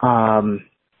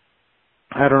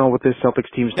I don't know what this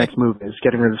Celtics team's next move is.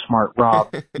 Getting rid of Smart,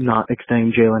 Rob, not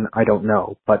extending Jalen, I don't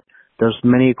know. But there's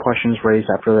many questions raised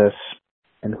after this,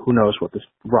 and who knows what this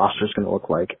roster is going to look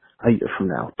like a year from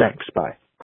now. Thanks, bye.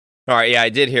 All right, yeah, I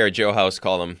did hear Joe House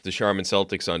call them the Charmin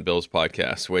Celtics on Bill's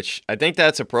podcast, which I think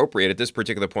that's appropriate at this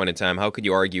particular point in time. How could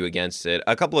you argue against it?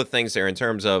 A couple of things there in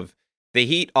terms of the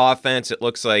Heat offense. It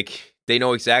looks like they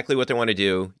know exactly what they want to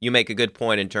do. You make a good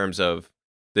point in terms of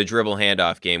the dribble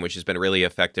handoff game, which has been really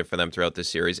effective for them throughout this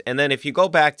series. And then if you go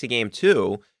back to game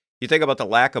 2, you think about the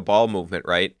lack of ball movement,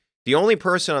 right? The only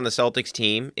person on the Celtics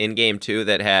team in game 2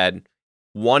 that had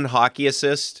one hockey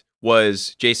assist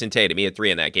was Jason Tatum. He had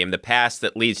 3 in that game, the pass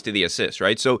that leads to the assist,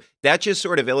 right? So that just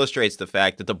sort of illustrates the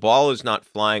fact that the ball is not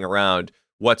flying around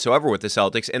whatsoever with the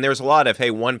Celtics. And there's a lot of,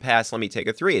 hey, one pass, let me take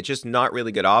a three. It's just not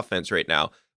really good offense right now.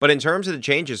 But in terms of the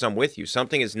changes, I'm with you.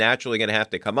 Something is naturally going to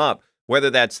have to come up, whether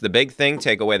that's the big thing,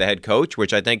 take away the head coach,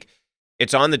 which I think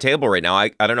it's on the table right now. I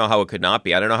don't know how it could not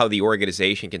be. I don't know how the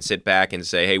organization can sit back and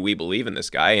say, hey, we believe in this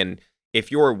guy. And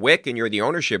if you're Wick and you're the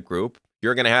ownership group,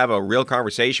 you're going to have a real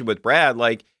conversation with Brad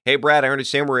like, hey, Brad, I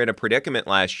understand we're in a predicament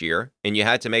last year and you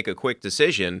had to make a quick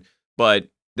decision, but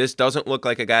this doesn't look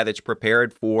like a guy that's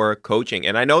prepared for coaching.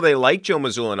 And I know they like Joe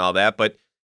Mazzulla and all that, but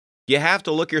you have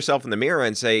to look yourself in the mirror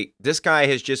and say, this guy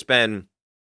has just been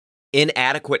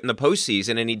inadequate in the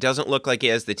postseason, and he doesn't look like he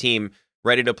has the team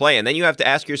ready to play. And then you have to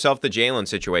ask yourself the Jalen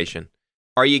situation.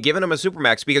 Are you giving him a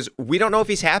Supermax? Because we don't know if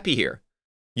he's happy here.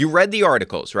 You read the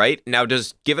articles, right? Now,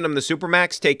 does giving him the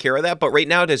Supermax take care of that? But right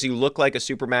now, does he look like a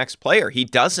Supermax player? He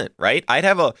doesn't, right? I'd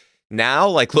have now,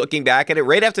 like looking back at it,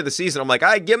 right after the season, I'm like,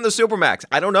 give him the Supermax.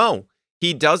 I don't know.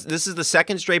 He does. This is the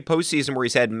second straight postseason where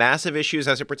he's had massive issues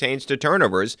as it pertains to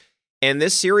turnovers. And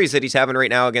this series that he's having right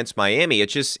now against Miami,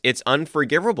 it's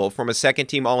unforgivable from a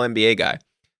second-team All-NBA guy.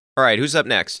 All right, who's up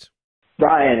next?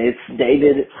 Brian, it's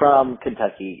David from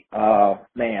Kentucky.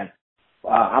 Man,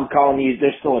 I'm calling you.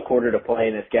 There's still a quarter to play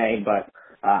in this game, but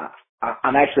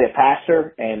I'm actually a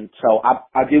pastor, and so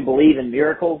I do believe in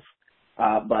miracles.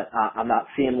 But I'm not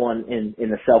seeing one in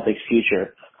the Celtics'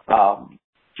 future.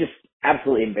 Just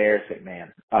absolutely embarrassing,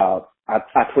 man.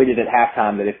 I tweeted at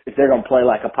halftime that if they're going to play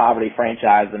like a poverty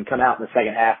franchise and come out in the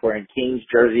second half wearing Kings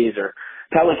jerseys or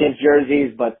Pelicans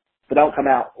jerseys, but don't come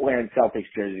out wearing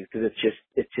Celtics jerseys because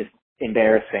it's just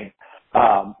embarrassing.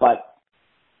 But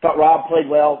thought Rob played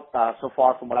well so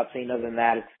far from what I've seen. Other than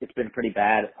that, it's been pretty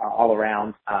bad all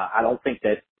around. I don't think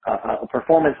that a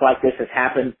performance like this has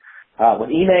happened with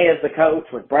Ime as the coach,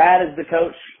 with Brad as the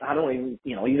coach. I don't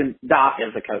even Doc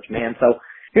as the coach, man. So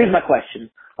here's my question.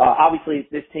 Obviously,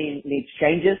 this team needs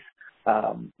changes,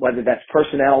 whether that's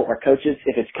personnel or coaches.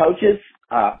 If it's coaches,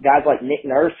 guys like Nick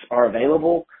Nurse are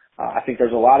available. I think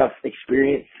there's a lot of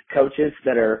experienced coaches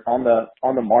that are on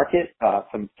the market,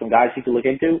 some guys you can look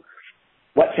into.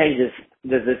 What changes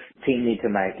does this team need to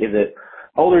make? Is it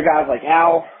older guys like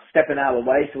Al stepping out of the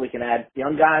way so we can add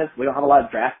young guys? We don't have a lot of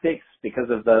draft picks because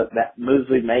of that moves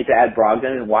we've made to add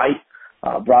Brogdon and White.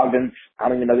 Brogdon's, I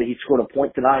don't even know that he scored a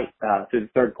point tonight through the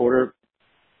third quarter.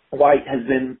 White has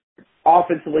been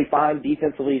offensively fine.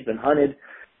 Defensively, he's been hunted.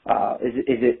 Is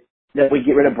it that we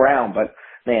get rid of Brown? But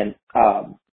man,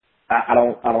 I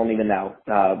don't even know.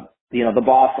 The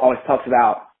boss always talks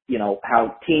about,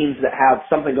 how teams that have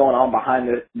something going on behind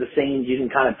the scenes, you can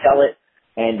kind of tell it.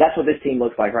 And that's what this team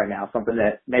looks like right now. Something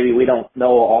that maybe we don't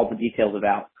know all the details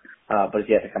about, but it's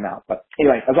yet to come out. But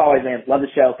anyway, as always, man, love the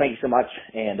show. Thank you so much.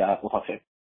 And we'll talk soon.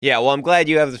 Yeah, well, I'm glad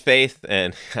you have the faith,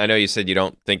 and I know you said you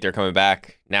don't think they're coming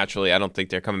back. Naturally, I don't think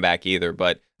they're coming back either,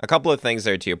 but a couple of things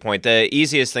there to your point. The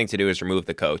easiest thing to do is remove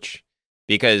the coach,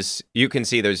 because you can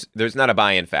see there's not a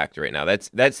buy-in factor right now. That's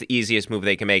the easiest move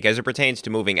they can make. As it pertains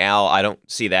to moving Al, I don't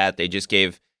see that. They just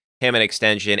gave him an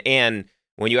extension, and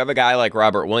when you have a guy like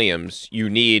Robert Williams, you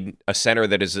need a center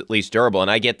that is at least durable,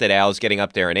 and I get that Al's getting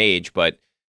up there in age, but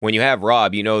when you have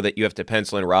Rob, you know that you have to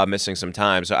pencil in Rob missing some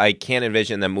time, so I can't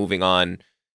envision them moving on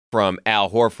from Al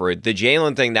Horford. The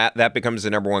Jalen thing, that becomes the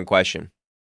number one question.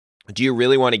 Do you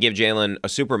really want to give Jalen a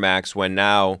Supermax when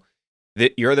now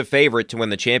you're the favorite to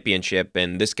win the championship,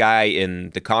 and this guy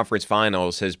in the conference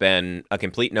finals has been a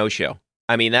complete no-show?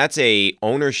 I mean, that's a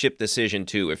ownership decision,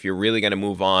 too, if you're really going to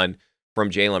move on from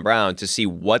Jaylen Brown, to see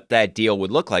what that deal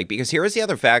would look like. Because here's the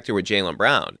other factor with Jaylen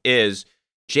Brown, is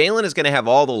Jalen is going to have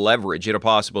all the leverage in a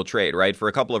possible trade, right, for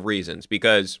a couple of reasons.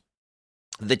 Because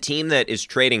the team that is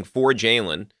trading for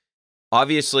Jalen,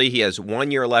 obviously, he has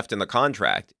 1 year left in the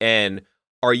contract. And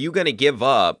are you going to give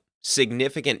up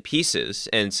significant pieces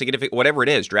and significant, whatever it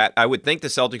is, draft? I would think the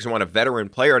Celtics want a veteran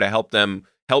player to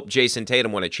help Jason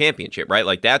Tatum win a championship, right?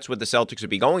 Like, that's what the Celtics would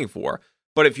be going for.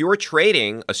 But if you're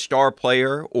trading a star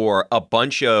player or a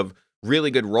bunch of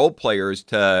really good role players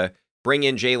to bring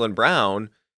in Jaylen Brown,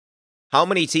 how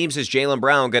many teams is Jaylen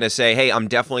Brown going to say, hey, I'm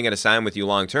definitely going to sign with you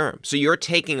long term? So you're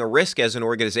taking a risk as an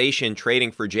organization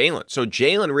trading for Jalen. So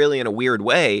Jalen really, in a weird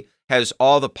way, has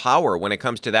all the power when it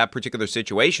comes to that particular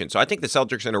situation. So I think the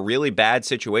Celtics are in a really bad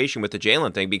situation with the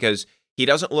Jalen thing, because he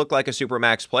doesn't look like a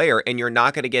Supermax player, and you're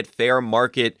not going to get fair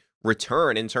market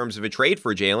return in terms of a trade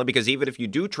for Jalen, because even if you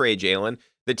do trade Jalen,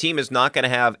 the team is not going to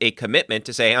have a commitment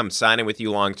to say, I'm signing with you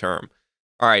long term.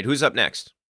 All right, who's up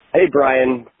next? Hey,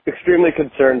 Brian. Extremely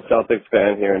concerned Celtics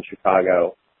fan here in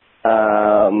Chicago.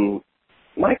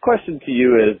 My question to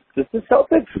you is, does the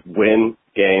Celtics win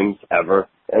games ever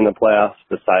in the playoffs,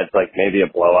 besides like maybe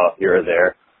a blowout here or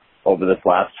there over this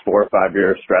last 4 or 5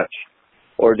 year stretch?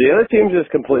 or do the other teams just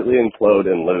completely implode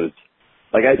and lose?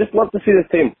 Like, I just love to see this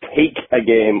team take a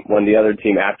game when the other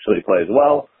team actually plays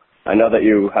well. I know that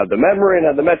you have the memory and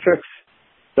have the metrics,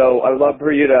 so I would love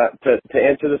for you to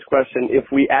answer this question. If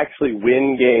we actually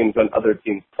win games when other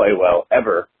teams play well,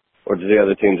 ever, or does the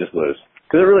other team just lose?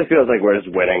 Because it really feels like we're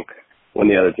just winning when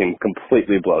the other team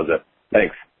completely blows it.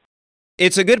 Thanks.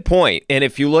 It's a good point, and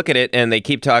if you look at it, and they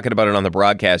keep talking about it on the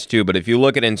broadcast too, but if you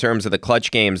look at it in terms of the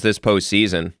clutch games this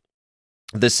postseason,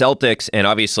 the Celtics, and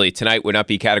obviously tonight would not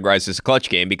be categorized as a clutch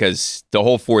game because the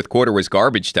whole fourth quarter was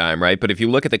garbage time, right? But if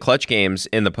you look at the clutch games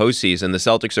in the postseason, the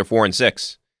Celtics are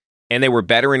 4-6, and they were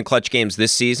better in clutch games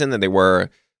this season than they were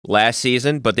last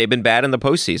season, but they've been bad in the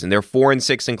postseason. They're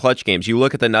 4-6 in clutch games. You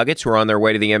look at the Nuggets, who are on their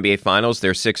way to the NBA Finals,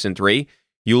 they're 6-3.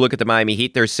 You look at the Miami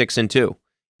Heat, they're 6-2.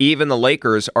 Even the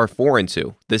Lakers are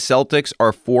 4-2. The Celtics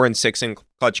are 4-6 in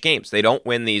clutch games. They don't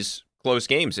win these close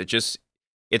games.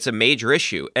 It's a major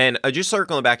issue. And just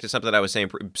circling back to something that I was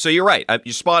saying. So you're right.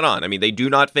 You're spot on. I mean, they do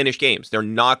not finish games. They're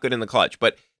not good in the clutch.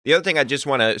 But the other thing, I just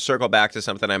want to circle back to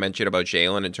something I mentioned about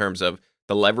Jalen in terms of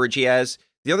the leverage he has.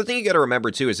 The other thing you got to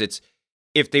remember, too, is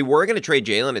if they were going to trade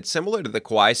Jalen, it's similar to the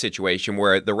Kawhi situation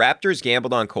where the Raptors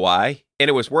gambled on Kawhi, and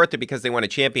it was worth it because they won a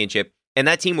championship, and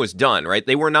that team was done, right?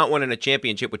 They were not winning a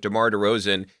championship with DeMar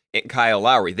DeRozan and Kyle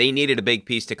Lowry. They needed a big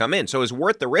piece to come in. So it was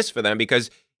worth the risk for them because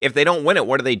if they don't win it,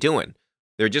 what are they doing?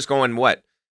 They're just going,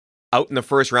 out in the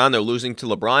first round, they're losing to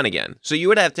LeBron again. So you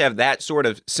would have to have that sort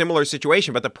of similar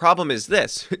situation. But the problem is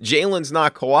this. Jalen's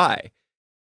not Kawhi.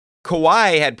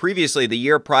 Kawhi had previously, the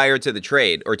year prior to the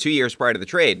trade, or 2 years prior to the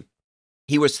trade,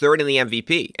 he was third in the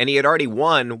MVP. And he had already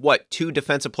won, 2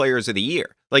 Defensive Players of the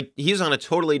Year. Like, he's on a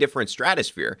totally different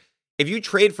stratosphere. If you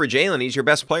trade for Jalen, he's your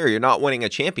best player. You're not winning a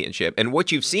championship. And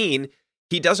what you've seen,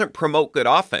 he doesn't promote good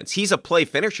offense. He's a play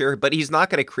finisher, but he's not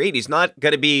going to create. He's not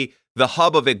going to be the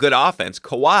hub of a good offense.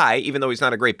 Kawhi, even though he's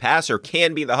not a great passer,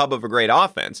 can be the hub of a great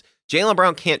offense. Jaylen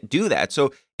Brown can't do that.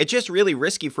 So it's just really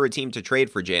risky for a team to trade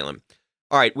for Jalen.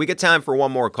 All right, we got time for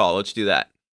one more call. Let's do that.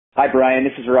 Hi, Brian.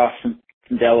 This is Ross from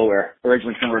Delaware,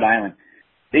 originally from Rhode Island.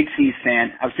 Big C's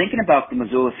fan. I was thinking about the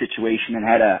Missoula situation and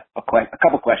had a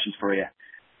couple questions for you.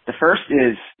 The first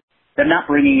is them not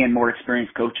bringing in more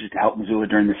experienced coaches to help Missoula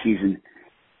during the season.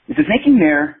 Is the thinking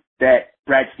there that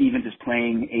Brad Stevens is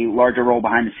playing a larger role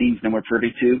behind the scenes than we're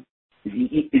privy to? Is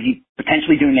he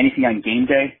potentially doing anything on game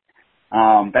day?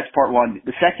 That's part one.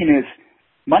 The second is,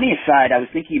 money aside, I was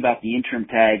thinking about the interim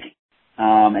tag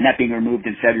and that being removed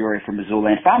in February from Missoula.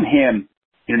 And if I'm him,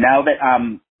 now that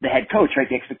I'm the head coach, right,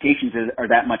 the expectations are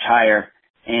that much higher.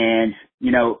 And,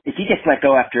 if he gets let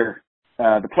go after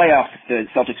the playoffs, if the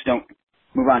Celtics don't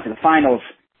move on to the finals,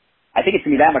 I think it's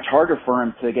going to be that much harder for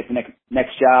him to get the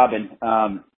next job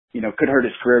and, could hurt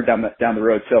his career down the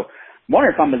road. So I'm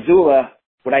wondering if I'm Missoula,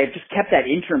 would I have just kept that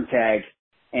interim tag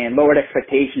and lowered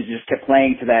expectations and just kept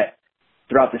playing to that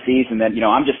throughout the season? Then,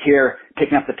 I'm just here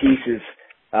picking up the pieces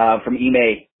from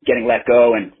Ime getting let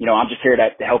go, and, I'm just here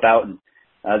to help out, and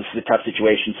this is a tough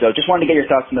situation. So just wanted to get your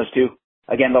thoughts on those two.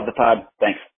 Again, love the pod.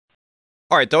 Thanks.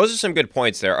 All right, those are some good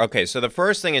points there. Okay, so the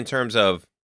first thing in terms of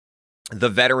the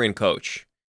veteran coach,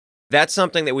 that's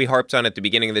something that we harped on at the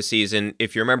beginning of the season.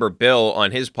 If you remember, Bill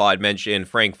on his pod mentioned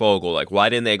Frank Vogel. Like, why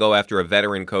didn't they go after a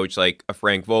veteran coach like a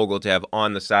Frank Vogel to have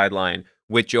on the sideline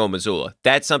with Joe Mazzulla?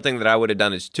 That's something that I would have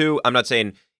done as too. I'm not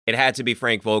saying it had to be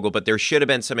Frank Vogel, but there should have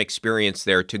been some experience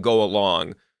there to go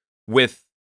along with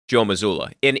Joe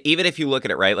Mazzulla. And even if you look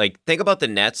at it, right, like think about the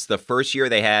Nets. The first year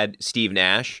they had Steve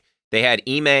Nash, they had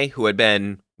Ime, who had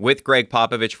been with Greg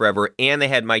Popovich forever, and they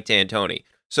had Mike D'Antoni.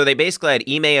 So they basically had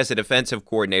Ime as a defensive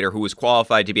coordinator who was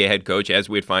qualified to be a head coach. As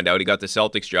we'd find out, he got the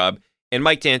Celtics job. And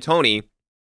Mike D'Antoni,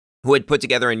 who had put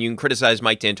together, and you can criticize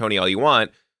Mike D'Antoni all you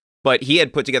want, but he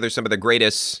had put together some of the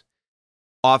greatest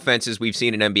offenses we've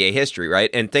seen in NBA history, right?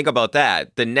 And think about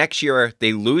that. The next year,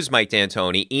 they lose Mike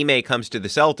D'Antoni. Ime comes to the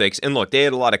Celtics. And look, they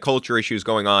had a lot of culture issues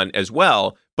going on as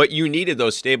well, but you needed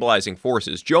those stabilizing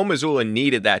forces. Joe Mazzulla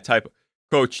needed that type of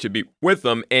coach to be with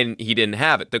them, and he didn't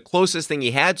have it. The closest thing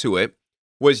he had to it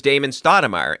was Damon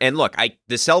Stoudemire. And look,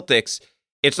 the Celtics,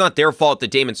 it's not their fault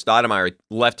that Damon Stoudemire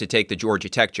left to take the Georgia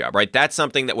Tech job, right? That's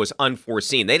something that was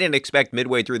unforeseen. They didn't expect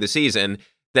midway through the season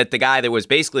that the guy that was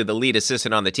basically the lead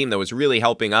assistant on the team that was really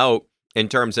helping out in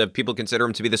terms of people consider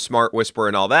him to be the smart whisperer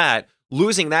and all that,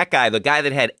 losing that guy, the guy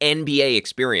that had NBA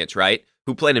experience, right,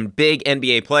 who played in big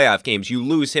NBA playoff games, you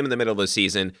lose him in the middle of the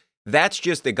season. That's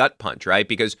just the gut punch, right?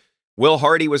 Because Will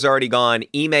Hardy was already gone.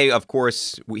 Ime, of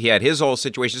course, he had his whole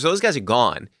situation. So those guys are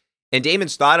gone. And Damon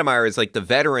Stoudemire is like the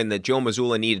veteran that Joe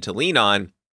Mazzulla needed to lean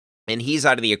on, and he's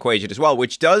out of the equation as well,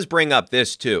 which does bring up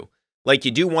this too. Like,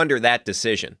 you do wonder that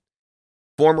decision.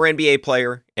 former NBA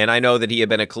player, and I know that he had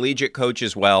been a collegiate coach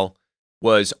as well,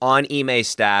 was on Ime's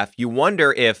staff. You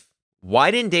wonder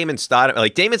why didn't Damon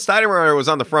Stoudemire was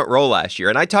on the front row last year,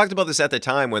 and I talked about this at the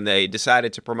time when they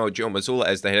decided to promote Joe Mazzulla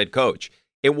as the head coach.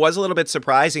 It was a little bit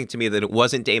surprising to me that it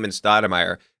wasn't Damon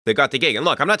Stoudemire that got the gig. And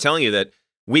look, I'm not telling you that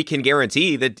we can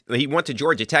guarantee that he went to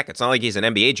Georgia Tech. It's not like he's an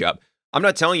NBA job. I'm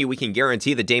not telling you we can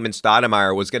guarantee that Damon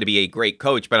Stoudemire was going to be a great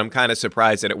coach, but I'm kind of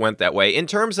surprised that it went that way. In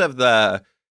terms of the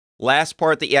last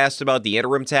part that you asked about the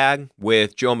interim tag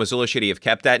with Joe Mazzulla, should he have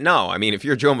kept that? No. I mean, if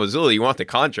you're Joe Mazzulla, you want the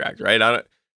contract, right? I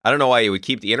don't know why you would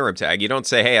keep the interim tag. You don't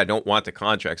say, hey, I don't want the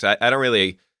contracts. I don't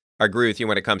really agree with you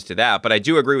when it comes to that, but I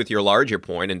do agree with your larger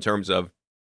point in terms of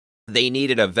they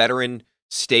needed a veteran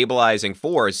stabilizing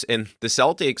force, and the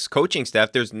Celtics coaching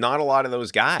staff, there's not a lot of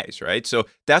those guys, right? So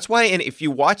that's why, and if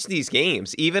you watch these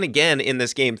games, even again in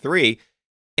this game 3,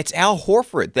 it's Al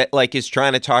Horford that is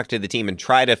trying to talk to the team and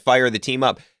try to fire the team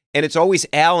up. And it's always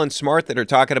Al and Smart that are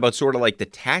talking about sort of the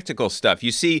tactical stuff.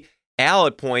 You see Al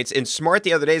at points, and Smart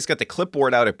the other day has got the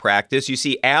clipboard out at practice. You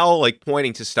see Al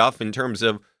pointing to stuff in terms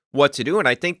of what to do. And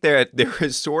I think that there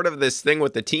is sort of this thing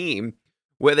with the team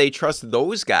where they trust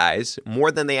those guys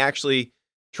more than they actually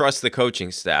trust the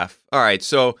coaching staff. All right,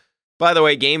 so by the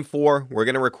way, Game 4, we're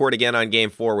going to record again on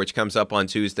Game 4, which comes up on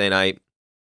Tuesday night.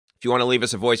 If you want to leave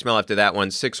us a voicemail after that one,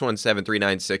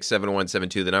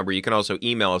 617-396-7172, the number. You can also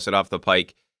email us at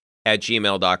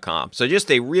offthepike@gmail.com. So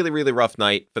just a really, really rough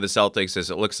night for the Celtics,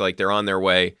 as it looks like they're on their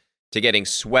way to getting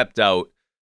swept out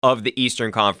of the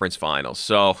Eastern Conference Finals.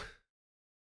 So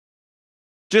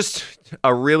just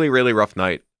a really, really rough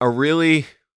night. A really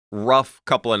rough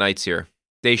couple of nights here.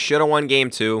 They should have won Game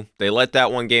 2. They let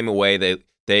that one game away. They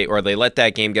let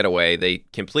that game get away. They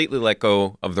completely let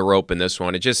go of the rope in this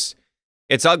one. It's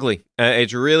ugly.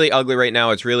 It's really ugly right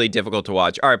now. It's really difficult to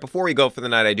watch. All right, before we go for the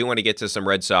night, I do want to get to some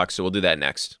Red Sox, so we'll do that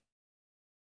next.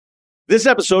 This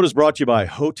episode is brought to you by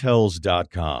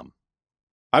Hotels.com.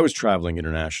 I was traveling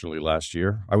internationally last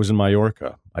year. I was in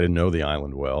Mallorca. I didn't know the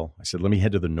island well. I said, let me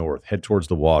head to the north, head towards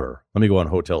the water. Let me go on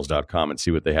Hotels.com and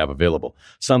see what they have available.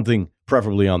 Something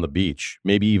preferably on the beach,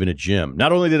 maybe even a gym.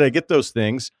 Not only did I get those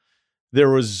things, there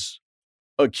was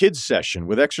a kids session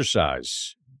with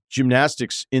exercise,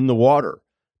 gymnastics in the water,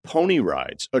 pony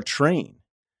rides, a train.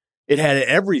 It had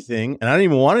everything, and I didn't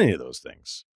even want any of those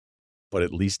things. But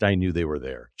at least I knew they were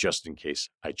there, just in case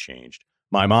I changed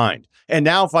my mind. And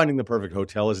now finding the perfect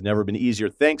hotel has never been easier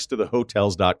thanks to the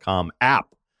Hotels.com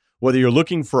app. Whether you're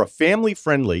looking for a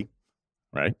family-friendly,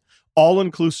 right,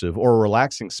 all-inclusive or a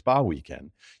relaxing spa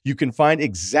weekend, you can find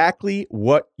exactly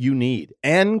what you need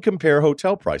and compare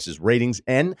hotel prices, ratings,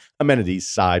 and amenities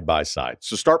side by side.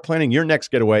 So start planning your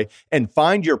next getaway and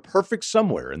find your perfect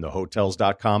somewhere in the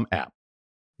Hotels.com app.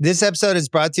 This episode is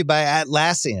brought to you by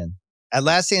Atlassian.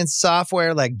 Atlassian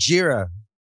software like Jira,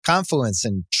 Confluence,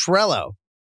 and Trello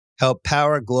help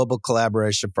power global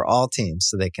collaboration for all teams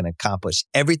so they can accomplish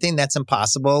everything that's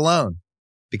impossible alone.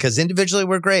 Because individually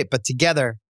we're great, but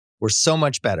together we're so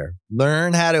much better.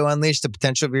 Learn how to unleash the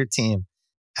potential of your team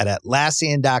at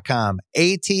Atlassian.com.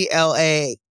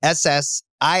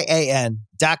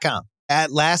 Atlassian.com.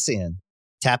 Atlassian.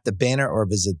 Tap the banner or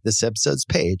visit this episode's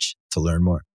page to learn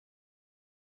more.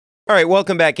 All right,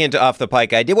 welcome back into Off the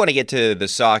Pike. I did want to get to the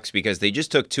Sox because they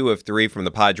just took 2 of 3 from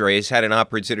the Padres, had an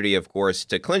opportunity, of course,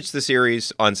 to clinch the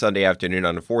series on Sunday afternoon.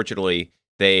 Unfortunately,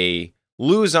 they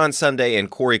lose on Sunday,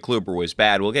 and Corey Kluber was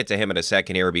bad. We'll get to him in a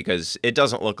second here because it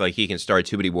doesn't look like he can start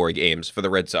too many more games for the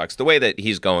Red Sox, the way that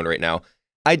he's going right now.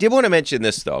 I did want to mention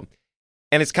this, though,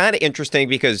 and it's kind of interesting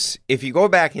because if you go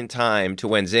back in time to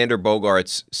when Xander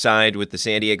Bogaerts signed with the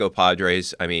San Diego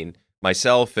Padres, I mean,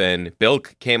 myself and Bill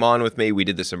came on with me. We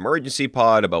did this emergency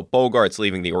pod about Bogaerts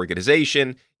leaving the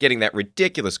organization, getting that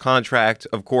ridiculous contract,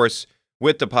 of course,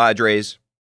 with the Padres,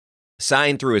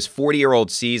 signed through his 40-year-old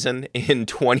season in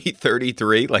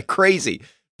 2033. Like crazy,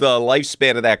 the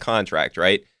lifespan of that contract,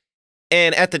 right?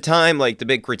 And at the time, the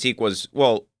big critique was,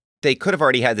 well, they could have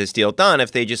already had this deal done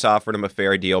if they just offered him a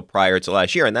fair deal prior to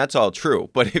last year, and that's all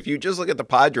true. But if you just look at the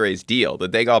Padres deal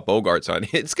that they got Bogaerts on,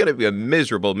 it's going to be a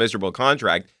miserable, miserable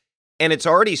contract. And it's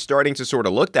already starting to sort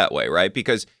of look that way, right?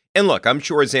 Because, and look, I'm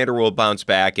sure Xander will bounce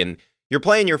back, and you're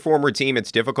playing your former team.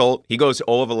 It's difficult. He goes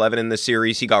 0 of 11 in this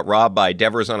series. He got robbed by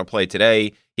Devers on a play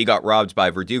today. He got robbed by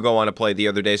Verdugo on a play the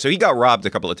other day. So he got robbed a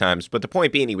couple of times. But the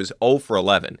point being, he was 0 for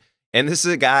 11. And this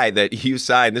is a guy that you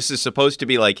signed. This is supposed to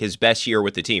be his best year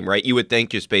with the team, right? You would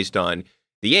think just based on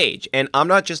the age. And I'm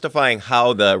not justifying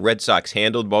how the Red Sox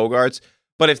handled Bogaerts,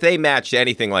 but if they matched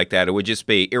anything like that, it would just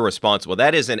be irresponsible.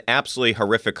 That is an absolutely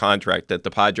horrific contract that the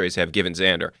Padres have given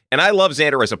Xander. And I love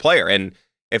Xander as a player. And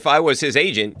If I was his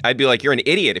agent, I'd be like, you're an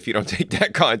idiot if you don't take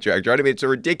that contract, right? I mean, it's a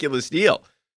ridiculous deal.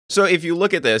 So if you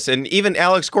look at this, and even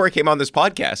Alex Cora came on this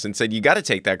podcast and said, you got to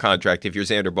take that contract if you're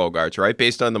Xander Bogaerts, right?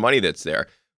 Based on the money that's there.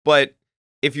 But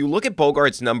if you look at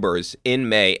Bogaerts' numbers in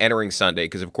May entering Sunday,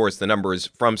 because of course the numbers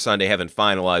from Sunday haven't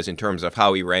finalized in terms of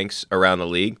how he ranks around the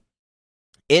league.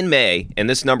 In May, and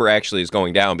this number actually is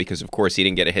going down because of course he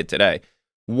didn't get a hit today,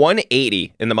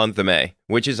 180 in the month of May,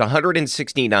 which is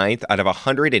 169th out of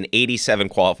 187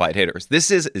 qualified hitters.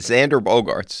 This is Xander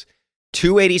Bogaerts.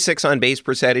 286 on base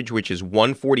percentage, which is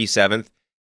 147th.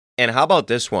 And how about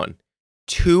this one?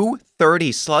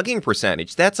 230 slugging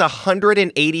percentage. That's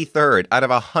 183rd out of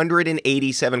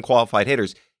 187 qualified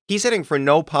hitters. He's hitting for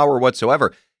no power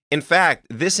whatsoever. In fact,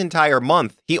 this entire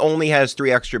month, he only has 3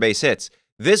 extra base hits.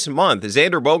 This month,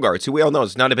 Xander Bogaerts, who we all know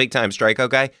is not a big-time strikeout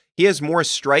guy, he has more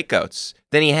strikeouts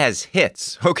than he has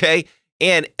hits, okay?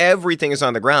 And everything is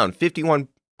on the ground. 51%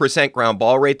 ground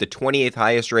ball rate, the 28th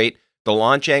highest rate. The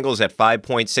launch angle is at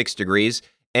 5.6 degrees,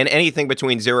 and anything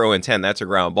between 0 and 10, that's a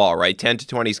ground ball, right? 10 to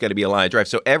 20 is going to be a line drive.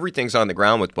 So everything's on the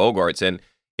ground with Bogaerts. And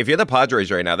if you're the Padres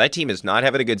right now, that team is not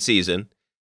having a good season.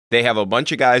 They have a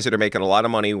bunch of guys that are making a lot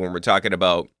of money when we're talking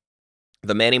about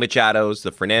the Manny Machados,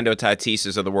 the Fernando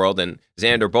Tatises of the world, and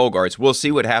Xander Bogaerts. We'll see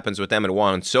what happens with them and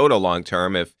Juan Soto long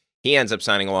term. If he ends up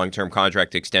signing a long-term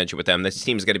contract extension with them, this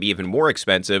team's going to be even more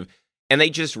expensive. And they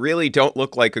just really don't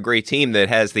look like a great team that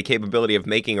has the capability of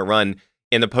making a run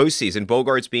in the postseason.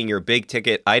 Bogaerts being your big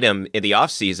ticket item in the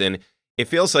offseason, it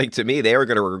feels like to me they are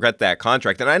going to regret that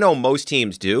contract. And I know most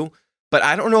teams do, but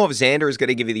I don't know if Xander is going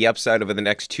to give you the upside over the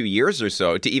next 2 years or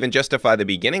so to even justify the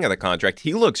beginning of the contract.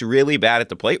 He looks really bad at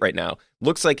the plate right now.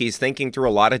 Looks like he's thinking through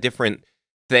a lot of different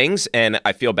things, and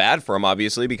I feel bad for him,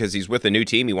 obviously, because he's with a new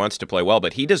team. He wants to play well,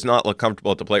 but he does not look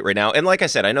comfortable at the plate right now. And like I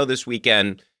said, I know this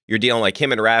weekend you're dealing like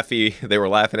him and Rafi. They were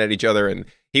laughing at each other, and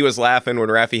he was laughing when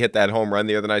Rafi hit that home run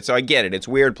the other night. So I get it. It's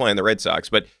weird playing the Red Sox.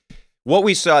 But what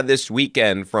we saw this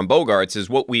weekend from Bogaerts is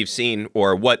what we've seen,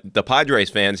 or what the Padres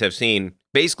fans have seen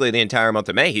basically the entire month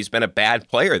of May. He's been a bad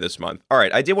player this month. All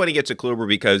right, I did want to get to Kluber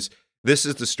because this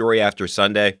is the story after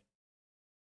Sunday.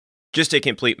 Just a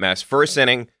complete mess. First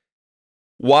inning,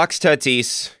 walks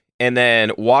Tatis, and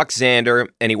then walks Xander,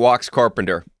 and he walks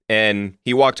Carpenter. And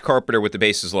he walked Carpenter with the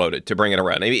bases loaded to bring it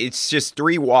around. I mean, it's just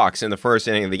 3 walks in the first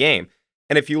inning of the game.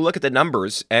 And if you look at the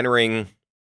numbers entering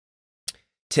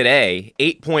today,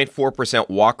 8.4%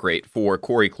 walk rate for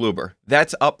Corey Kluber.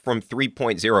 That's up from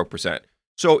 3.0%.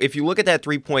 So if you look at that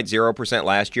 3.0%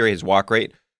 last year, his walk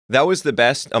rate, that was the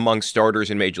best among starters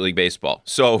in Major League Baseball.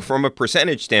 So from a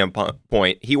percentage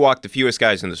standpoint, he walked the fewest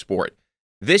guys in the sport.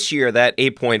 This year, that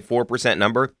 8.4%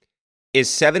 number is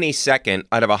 72nd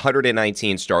out of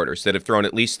 119 starters that have thrown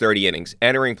at least 30 innings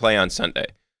entering play on Sunday.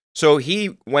 So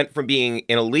he went from being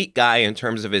an elite guy in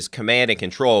terms of his command and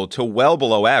control to well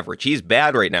below average. He's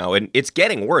bad right now, and it's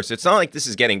getting worse. It's not like this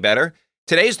is getting better.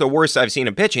 Today's the worst I've seen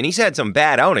him pitch, and he's had some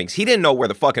bad outings. He didn't know where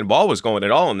the fucking ball was going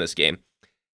at all in this game.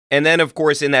 And then, of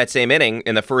course, in that same inning,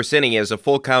 in the first inning, he has a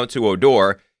full count to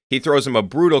Odor. He throws him a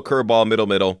brutal curveball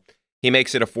middle. He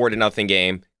makes it a 4-0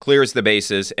 game, clears the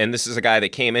bases, and this is a guy that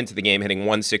came into the game hitting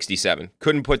 167.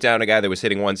 Couldn't put down a guy that was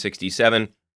hitting 167.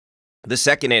 The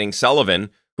second inning, Sullivan,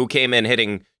 who came in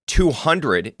hitting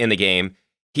 200 in the game,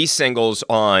 he singles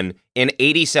on an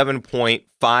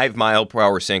 87.5 mile per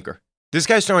hour sinker. This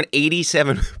guy's throwing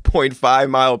 87.5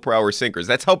 mile per hour sinkers.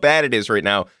 That's how bad it is right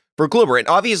now for Kluber. And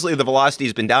obviously the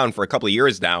velocity's been down for a couple of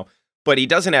years now, but he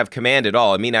doesn't have command at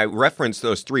all. I mean, I referenced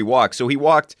those 3 walks. So he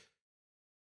walked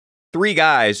 3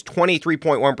 guys,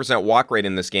 23.1% walk rate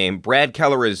in this game. Brad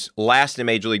Keller is last in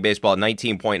Major League Baseball at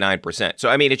 19.9%. So,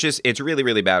 I mean, it's really,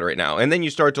 really bad right now. And then you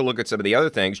start to look at some of the other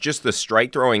things, just the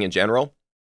strike throwing in general.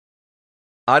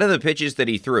 Out of the pitches that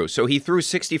he threw, so he threw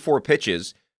 64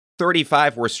 pitches,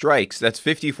 35 were strikes. That's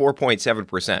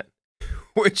 54.7%,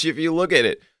 which if you look at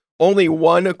it, only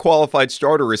one qualified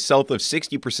starter is south of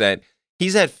 60%.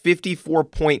 He's at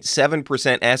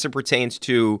 54.7% as it pertains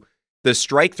to the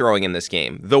strike throwing in this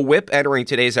game. The whip entering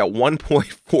today is at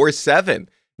 1.47.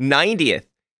 90th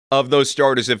of those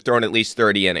starters have thrown at least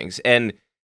 30 innings. And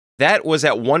that was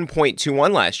at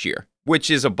 1.21 last year, which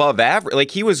is above average.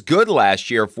 Like, he was good last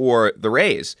year for the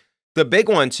Rays. The big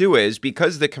one, too, is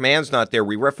because the command's not there,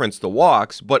 we reference the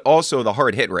walks, but also the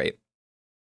hard hit rate,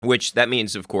 which that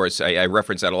means, of course, I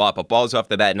reference that a lot, but balls off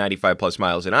the bat 95 plus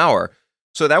miles an hour.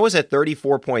 So that was at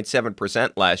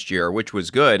 34.7% last year, which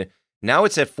was good. Now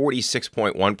it's at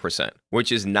 46.1%,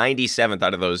 which is 97th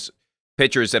out of those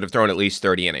pitchers that have thrown at least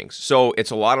 30 innings. So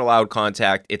it's a lot of loud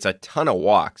contact. It's a ton of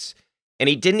walks. And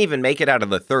he didn't even make it out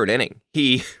of the 3rd inning.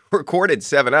 He recorded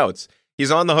 7 outs. He's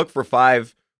on the hook for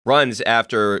 5 runs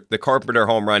after the Carpenter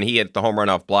home run. He hit the home run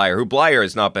off Blyer, who Blyer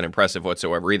has not been impressive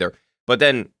whatsoever either. But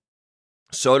then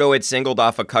Soto had singled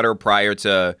off a cutter prior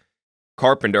to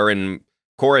Carpenter, and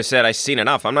Cora said, I've seen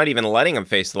enough. I'm not even letting him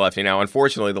face the lefty now.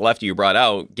 Unfortunately, the lefty you brought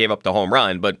out gave up the home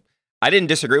run, but I didn't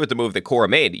disagree with the move that Cora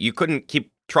made. You couldn't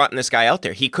keep trotting this guy out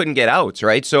there. He couldn't get outs,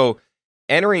 right? So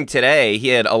entering today, he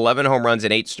had 11 home runs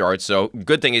in 8 starts. So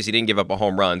good thing is he didn't give up a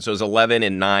home run. So it's 11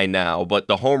 and 9 now. But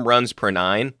the home runs per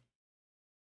 9,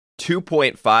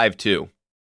 2.52,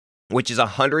 which is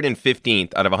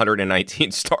 115th out of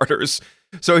 119 starters.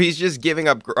 So he's just giving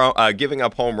up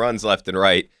home runs left and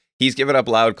right. He's given up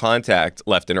loud contact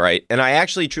left and right. And I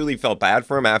actually truly felt bad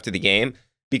for him after the game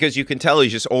because you can tell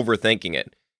he's just overthinking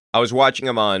it. I was watching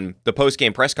him on the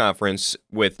post-game press conference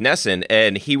with Nesson,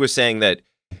 and he was saying that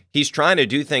he's trying to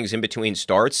do things in between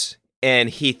starts, and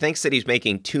he thinks that he's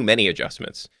making too many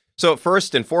adjustments. So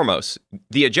first and foremost,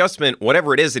 the adjustment,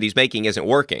 whatever it is that he's making, isn't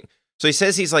working. So he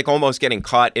says he's like almost getting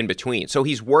caught in between. So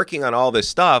he's working on all this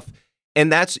stuff,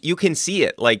 and you can see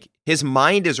it. Like his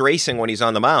mind is racing when he's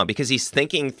on the mound because he's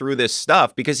thinking through this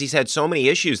stuff because he's had so many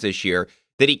issues this year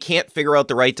that he can't figure out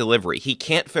the right delivery. He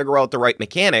can't figure out the right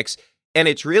mechanics, and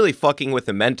it's really fucking with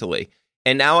him mentally.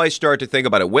 And now I start to think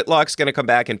about it. Whitlock's going to come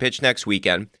back and pitch next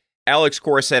weekend. Alex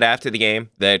Cora said after the game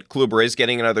that Kluber is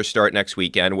getting another start next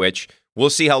weekend, which we'll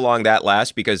see how long that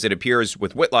lasts because it appears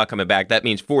with Whitlock coming back, that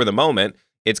means for the moment,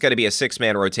 it's going to be a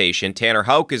 6-man rotation. Tanner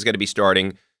Houck is going to be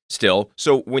starting still.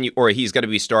 So he's going to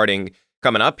be starting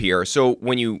coming up here. So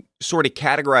when you sort of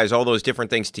categorize all those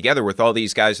different things together with all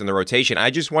these guys in the rotation, I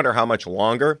just wonder how much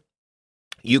longer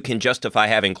you can justify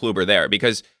having Kluber there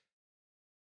because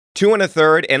 2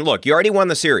 1/3, and look, you already won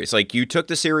the series. Like, you took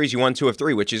the series, you won 2 of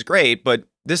 3, which is great, but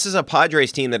this is a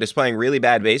Padres team that is playing really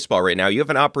bad baseball right now. You have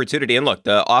an opportunity, and look,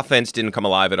 the offense didn't come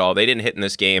alive at all. They didn't hit in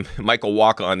this game. Michael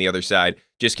Wacha on the other side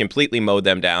just completely mowed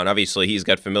them down. Obviously, he's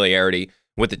got familiarity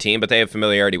with the team, but they have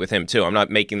familiarity with him too. I'm not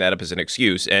making that up as an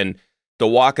excuse. And the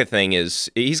Wacha thing is,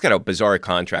 he's got a bizarre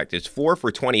contract. It's 4 for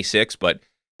 26, but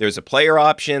there's a player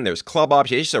option, there's club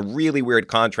option. It's just a really weird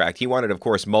contract. He wanted, of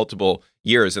course, multiple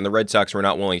years, and the Red Sox were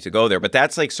not willing to go there. But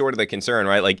that's like sort of the concern,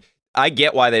 right? Like, I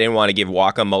get why they didn't want to give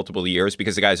Wacha multiple years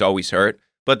because the guy's always hurt.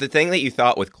 But the thing that you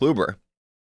thought with Kluber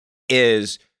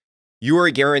is you were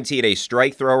guaranteed a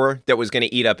strike thrower that was going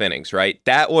to eat up innings, right?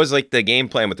 That was like the game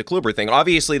plan with the Kluber thing.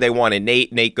 Obviously, they wanted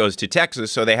Nate. Nate goes to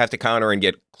Texas, so they have to counter and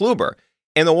get Kluber.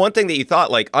 And the one thing that you thought,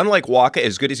 like, unlike Wacha,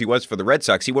 as good as he was for the Red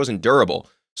Sox, he wasn't durable.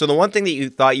 So the one thing that you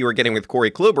thought you were getting with Corey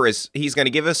Kluber is he's going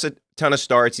to give us a ton of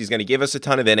starts, he's going to give us a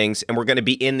ton of innings, and we're going to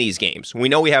be in these games. We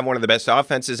know we have one of the best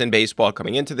offenses in baseball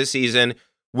coming into the season.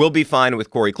 We'll be fine with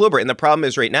Corey Kluber. And the problem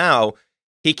is right now,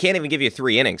 he can't even give you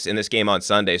 3 innings in this game on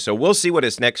Sunday. So we'll see what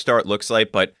his next start looks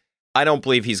like, but I don't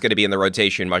believe he's going to be in the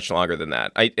rotation much longer than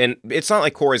that. And it's not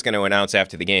like Corey's going to announce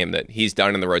after the game that he's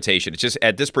done in the rotation. It's just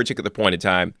at this particular point in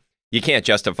time, you can't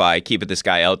justify keeping this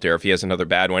guy out there if he has another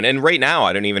bad one. And right now,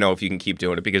 I don't even know if you can keep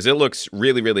doing it because it looks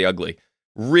really, really ugly.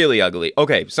 Really ugly.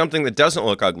 Okay, something that doesn't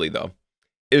look ugly, though,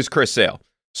 is Chris Sale.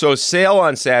 So Sale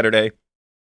on Saturday,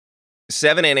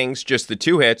 7 innings, just the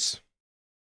 2 hits,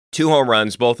 2 home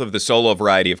runs, both of the solo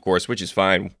variety, of course, which is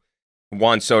fine.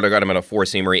 Juan Soto got him on a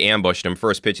 4-seamer. He ambushed him.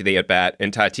 First pitch of the at-bat,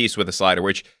 and Tatis with a slider,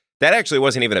 which that actually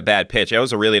wasn't even a bad pitch. That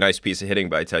was a really nice piece of hitting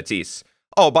by Tatis.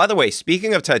 Oh, by the way,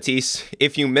 speaking of Tatis,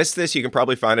 if you missed this, you can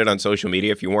probably find it on social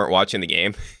media if you weren't watching the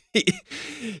game.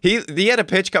 He had a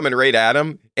pitch coming right at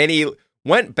him, and he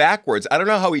went backwards. I don't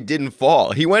know how he didn't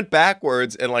fall. He went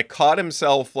backwards and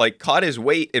caught his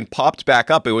weight and popped back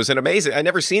up. It was an amazing. I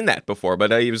never seen that before,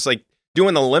 but he was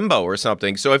doing the limbo or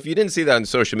something. So if you didn't see that on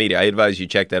social media, I advise you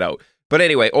check that out. But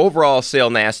anyway, overall,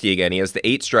 Sale nasty again. He has the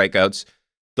 8 strikeouts.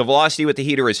 The velocity with the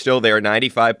heater is still there,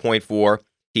 95.4.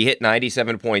 He hit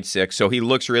 97.6, so he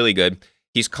looks really good.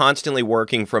 He's constantly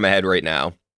working from ahead right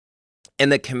now. And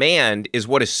the command is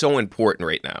what is so important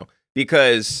right now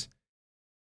because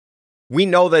we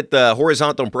know that the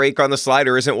horizontal break on the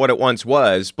slider isn't what it once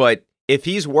was, but if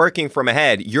he's working from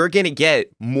ahead, you're going to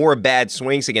get more bad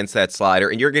swings against that slider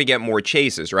and you're going to get more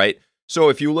chases, right? So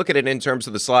if you look at it in terms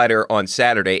of the slider on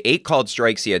Saturday, 8 called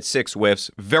strikes, he had 6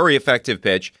 whiffs, very effective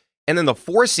pitch. And then the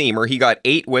 4-seamer, he got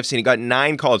 8 whiffs and he got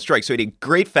 9 called strikes. So he had a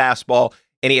great fastball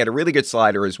and he had a really good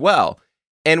slider as well.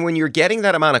 And when you're getting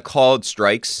that amount of called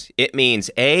strikes, it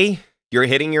means A, you're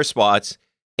hitting your spots,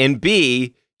 and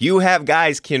B, you have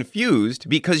guys confused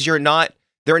because they're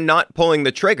not pulling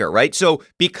the trigger, right? So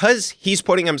because he's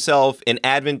putting himself in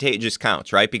advantageous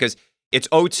counts, right? Because it's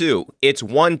 0-2, it's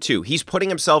 1-2. He's putting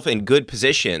himself in good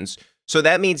positions. So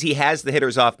that means he has the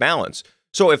hitters off balance.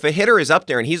 So if a hitter is up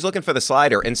there and he's looking for the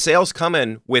slider and Sale's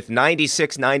coming with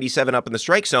 96, 97 up in the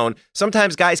strike zone,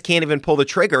 sometimes guys can't even pull the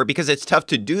trigger because it's tough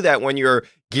to do that when you're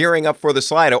gearing up for the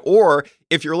slider. Or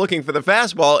if you're looking for the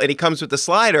fastball and he comes with the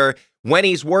slider, when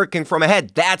he's working from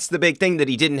ahead, that's the big thing that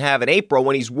he didn't have in April.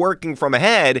 When he's working from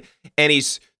ahead and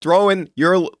he's throwing,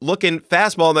 you're looking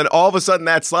fastball, and then all of a sudden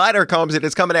that slider comes and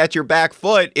it's coming at your back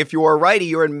foot. If you're a righty,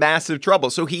 you're in massive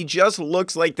trouble. So he just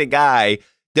looks like the guy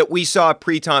that we saw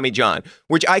pre-Tommy John,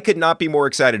 which I could not be more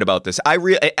excited about this.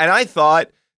 I thought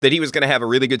that he was going to have a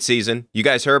really good season. You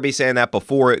guys heard me saying that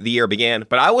before the year began,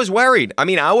 but I was worried. I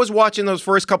mean, I was watching those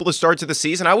first couple of starts of the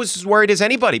season. I was as worried as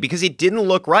anybody because he didn't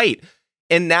look right.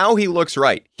 And now he looks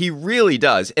right. He really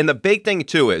does. And the big thing,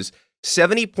 too, is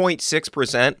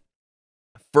 70.6%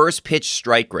 first pitch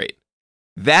strike rate.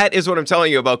 That is what I'm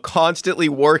telling you about constantly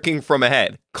working from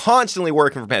ahead. Constantly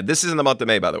working from ahead. This is in the month of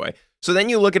May, by the way. So then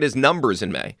you look at his numbers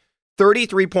in May.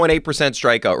 33.8%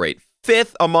 strikeout rate.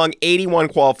 5th among 81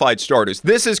 qualified starters.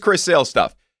 This is Chris Sale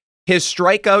stuff. His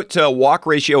strikeout to walk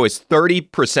ratio is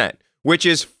 30%, which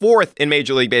is 4th in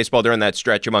Major League Baseball during that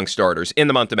stretch among starters in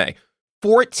the month of May.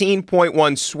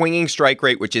 14.1 swinging strike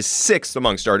rate, which is 6th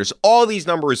among starters. All these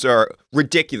numbers are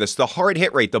ridiculous. The hard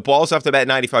hit rate, the balls off the bat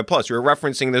 95 plus. We were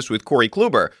referencing this with Corey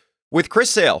Kluber. With Chris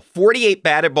Sale, 48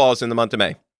 batted balls in the month of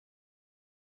May.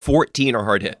 14 are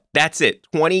hard hit. That's it.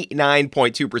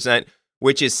 29.2%,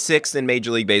 which is 6th in Major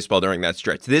League Baseball during that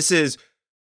stretch. This is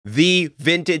the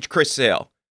vintage Chris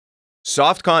Sale.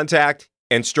 Soft contact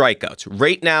and strikeouts.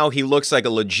 Right now, he looks like a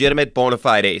legitimate bona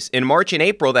fide ace. In March and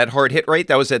April, that hard hit rate,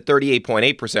 that was at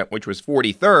 38.8%, which was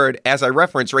 43rd. As I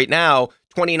referenced right now,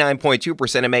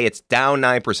 29.2% in May, it's down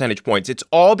 9 percentage points. It's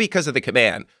all because of the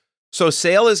command. So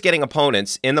Sale is getting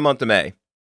opponents in the month of May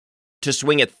to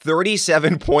swing at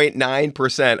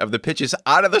 37.9% of the pitches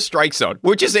out of the strike zone,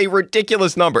 which is a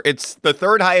ridiculous number. It's the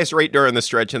third highest rate during the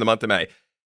stretch in the month of May.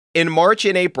 In March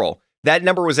and April, that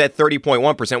number was at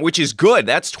 30.1%, which is good.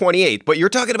 That's 28th, but you're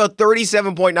talking about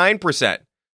 37.9%,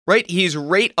 right? He's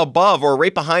right above, or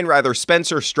right behind rather,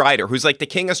 Spencer Strider, who's like the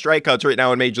king of strikeouts right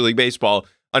now in Major League Baseball.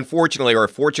 Unfortunately, or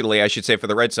fortunately, I should say, for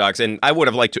the Red Sox. And I would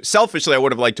have liked to, selfishly, I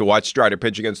would have liked to watch Strider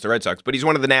pitch against the Red Sox, but he's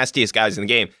one of the nastiest guys in the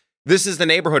game. This is the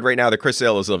neighborhood right now that Chris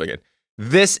Sale is living in.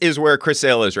 This is where Chris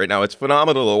Sale is right now. It's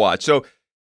phenomenal to watch. So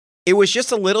it was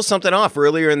just a little something off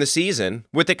earlier in the season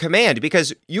with the command,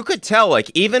 because you could tell, like,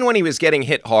 even when he was getting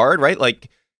hit hard, right? Like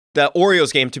the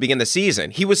Orioles game to begin the season,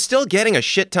 he was still getting a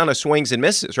shit ton of swings and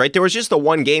misses, right? There was just the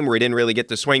one game where he didn't really get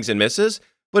the swings and misses,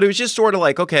 but it was just sort of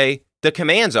like, okay, the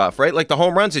command's off, right? Like the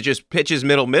home runs, it just pitches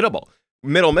middle.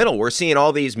 We're seeing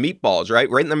all these meatballs, right?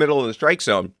 Right in the middle of the strike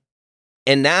zone.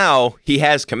 And now he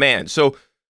has command. So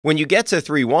when you get to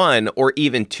 3-1 or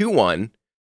even 2-1,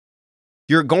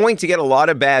 you're going to get a lot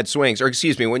of bad swings. Or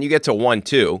excuse me, when you get to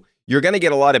 1-2, you're going to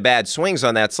get a lot of bad swings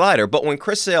on that slider. But when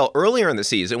Chris Sale earlier in the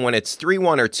season, when it's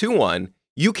 3-1 or 2-1,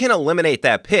 you can eliminate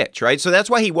that pitch, right? So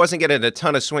that's why he wasn't getting a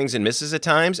ton of swings and misses at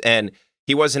times, and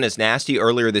he wasn't as nasty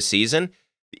earlier this season.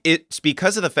 It's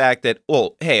because of the fact that,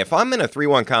 well, hey, if I'm in a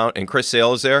 3-1 count and Chris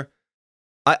Sale is there,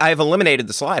 I've eliminated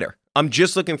the slider. I'm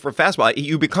just looking for fastball.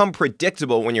 You become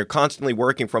predictable when you're constantly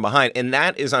working from behind, and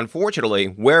that is unfortunately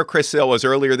where Chris Sale was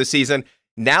earlier this season.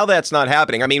 Now that's not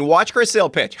happening. I mean, watch Chris Sale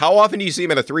pitch. How often do you see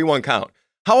him in a 3-1 count?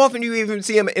 How often do you even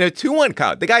see him in a 2-1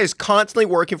 count? The guy is constantly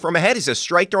working from ahead. He's a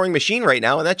strike-throwing machine right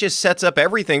now, and that just sets up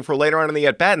everything for later on in the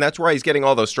at-bat, and that's why he's getting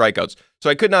all those strikeouts. So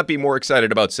I could not be more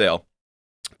excited about Sale.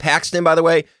 Paxton, by the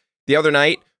way, the other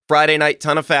night, Friday night,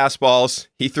 ton of fastballs.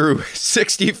 He threw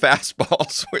 60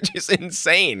 fastballs, which is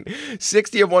insane.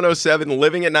 60 of 107,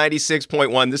 living at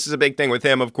 96.1. This is a big thing with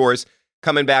him, of course,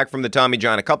 coming back from the Tommy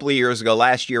John a couple of years ago.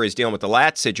 Last year, he's dealing with the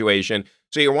lat situation.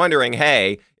 So you're wondering,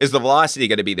 hey, is the velocity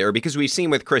going to be there? Because we've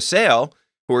seen with Chris Sale,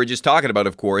 who we're just talking about,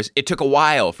 of course, it took a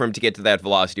while for him to get to that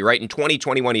velocity, right? In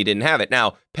 2021, he didn't have it.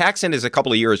 Now, Paxton is a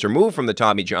couple of years removed from the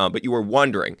Tommy John, but you were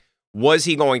wondering, was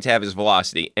he going to have his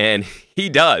velocity? And he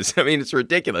does. I mean, it's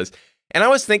ridiculous. And I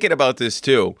was thinking about this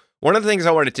too. One of the things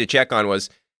I wanted to check on was,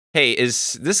 hey,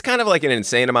 is this kind of like an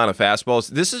insane amount of fastballs?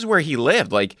 This is where he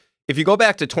lived. Like, if you go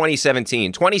back to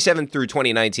 2017 through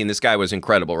 2019, this guy was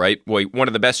incredible, right? One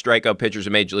of the best strikeout pitchers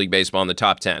in Major League Baseball in the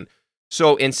top 10.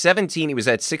 So in 17, he was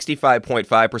at 65.5%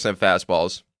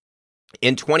 fastballs.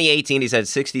 In 2018, he's at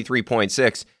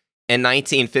 63.6, and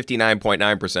 19,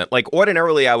 59.9%. Like,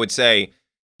 ordinarily, I would say,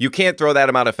 you can't throw that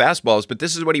amount of fastballs, but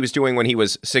this is what he was doing when he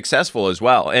was successful as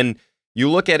well. And you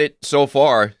look at it so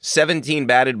far, 17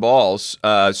 batted balls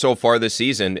so far this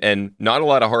season, and not a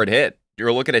lot of hard hit.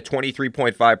 You're looking at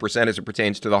 23.5% as it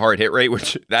pertains to the hard hit rate,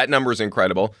 which that number is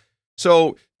incredible.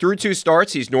 So through 2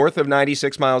 starts, he's north of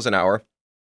 96 miles an hour.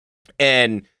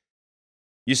 And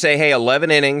You say, hey, 11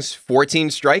 innings, 14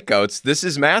 strikeouts. This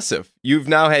is massive. You've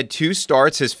now had 2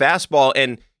 starts, his fastball,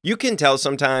 and you can tell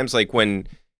sometimes, like when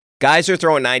guys are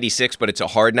throwing 96, but it's a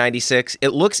hard 96, it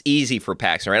looks easy for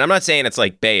Paxton, right? I'm not saying it's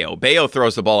like Bayo. Bayo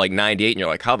throws the ball like 98, and you're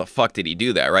like, how the fuck did he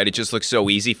do that, right? It just looks so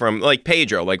easy for him. Like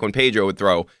Pedro, like when Pedro would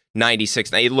throw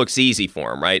 96, it looks easy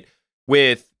for him, right?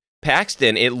 With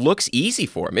Paxton, it looks easy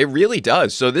for him. It really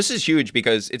does. So this is huge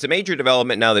because it's a major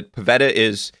development now that Pivetta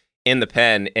is in the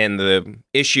pen and the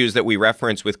issues that we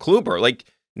reference with Kluber. Like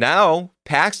now,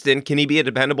 Paxton, can he be a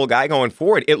dependable guy going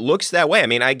forward? It looks that way. I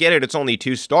mean, I get it. It's only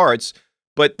 2 starts,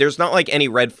 but there's not like any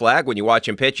red flag when you watch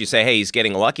him pitch. You say, hey, he's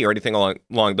getting lucky or anything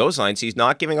along those lines. He's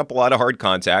not giving up a lot of hard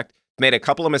contact. Made a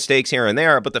couple of mistakes here and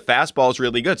there, but the fastball is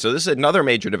really good. So this is another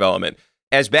major development.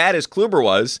 As bad as Kluber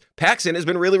was, Paxton has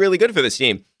been really, really good for this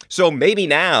team. So maybe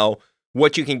now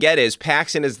what you can get is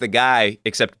Paxton is the guy,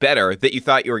 except better, that you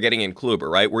thought you were getting in Kluber,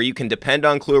 right? Where you can depend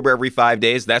on Kluber every 5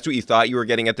 days. That's what you thought you were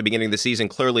getting at the beginning of the season.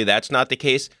 Clearly, that's not the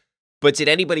case. But did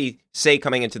anybody say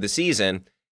coming into the season,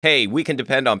 hey, we can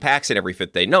depend on Paxton every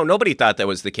 5th day? No, nobody thought that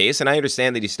was the case. And I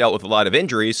understand that he's dealt with a lot of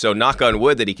injuries, so knock on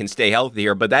wood that he can stay healthy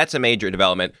here. But that's a major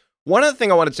development. One other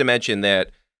thing I wanted to mention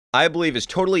that I believe is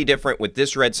totally different with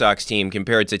this Red Sox team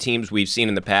compared to teams we've seen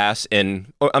in the past.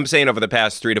 And I'm saying over the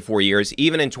past 3 to 4 years,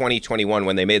 even in 2021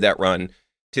 when they made that run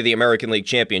to the American League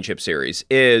Championship Series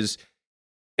is,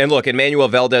 and look, Emmanuel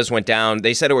Valdez went down.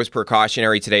 They said it was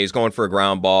precautionary today. He's going for a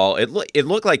ground ball. It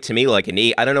looked like to me like a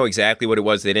knee. I don't know exactly what it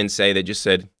was. They didn't say. They just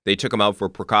said they took him out for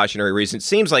precautionary reasons.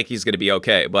 Seems like he's going to be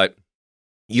okay. But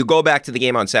you go back to the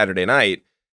game on Saturday night,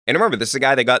 and remember, this is a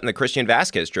guy that got in the Christian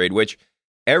Vasquez trade, which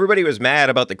everybody was mad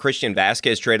about the Christian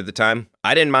Vasquez trade at the time.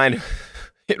 I didn't mind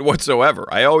it whatsoever.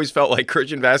 I always felt like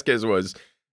Christian Vasquez was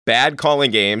bad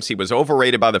calling games. He was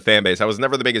overrated by the fan base. I was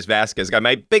never the biggest Vasquez guy.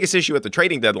 My biggest issue at the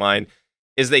trading deadline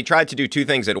is they tried to do 2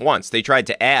 things at once. They tried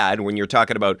to add, when you're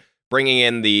talking about bringing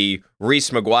in the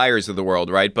Reese McGuires of the world,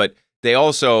 right? But they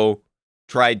also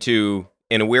tried to,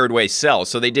 in a weird way, sell.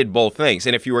 So they did both things.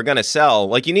 And if you were going to sell,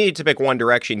 like you needed to pick one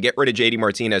direction, get rid of JD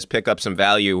Martinez, pick up some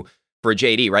value for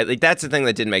JD, right? Like that's the thing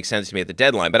that didn't make sense to me at the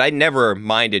deadline. But I never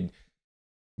minded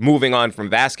moving on from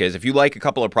Vasquez. If you like a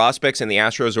couple of prospects in the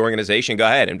Astros organization, go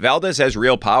ahead. And Valdez has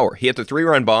real power. He hit the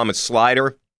 3-run bomb, a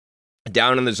slider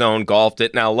down in the zone, golfed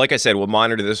it. Now, like I said, we'll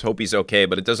monitor this, hope he's okay,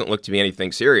 but it doesn't look to be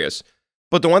anything serious.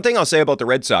 But the one thing I'll say about the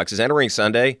Red Sox is entering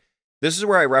Sunday, this is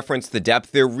where I reference the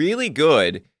depth. They're really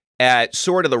good at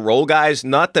sort of the role guys,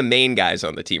 not the main guys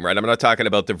on the team, right? I'm not talking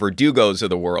about the Verdugos of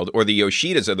the world or the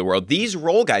Yoshidas of the world. These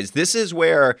role guys, this is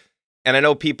where, and I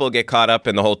know people get caught up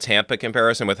in the whole Tampa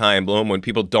comparison with Chaim Bloom when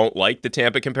people don't like the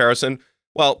Tampa comparison.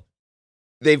 Well,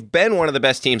 they've been one of the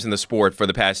best teams in the sport for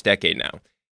the past decade now.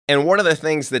 And one of the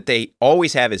things that they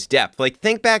always have is depth. Like,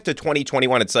 think back to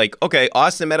 2021. It's like, okay,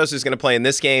 Austin Meadows is going to play in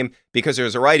this game because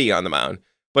there's a righty on the mound.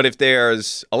 But if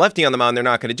there's a lefty on the mound, they're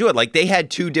not going to do it. Like, they had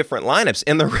 2 different lineups,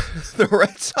 and the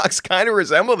Red Sox kind of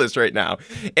resemble this right now.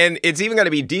 And it's even going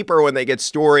to be deeper when they get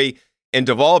Story and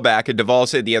Duvall back. And Duvall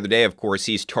said the other day, of course,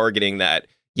 he's targeting that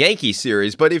Yankee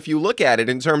series. But if you look at it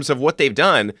in terms of what they've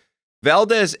done,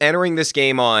 Valdez entering this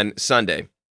game on Sunday,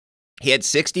 he had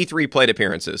 63 plate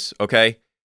appearances, okay?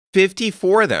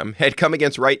 54 of them had come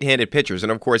against right-handed pitchers.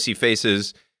 And, of course, he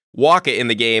faces Wacha in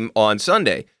the game on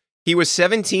Sunday. He was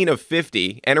 17 of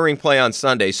 50 entering play on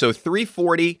Sunday. So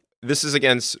 340, this is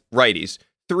against righties,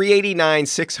 389,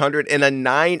 600, and a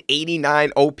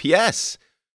 989 OPS.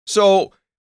 So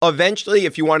eventually,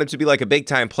 if you want him to be like a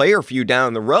big-time player for you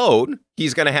down the road,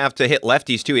 he's going to have to hit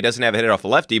lefties too. He doesn't have a hit off a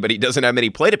lefty, but he doesn't have many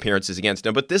plate appearances against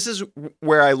him. But this is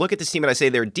where I look at this team and I say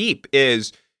they're deep,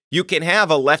 is you can have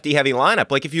a lefty-heavy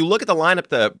lineup. Like if you look at the lineup,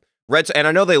 the Reds, and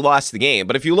I know they lost the game,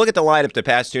 but if you look at the lineup the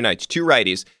past 2 nights, 2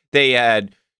 righties, they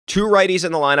had 2 righties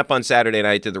in the lineup on Saturday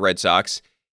night to the Red Sox,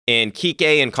 and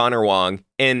Kike and Connor Wong.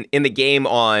 And in the game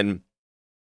on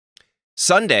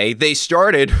Sunday, they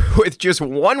started with just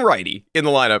 1 righty in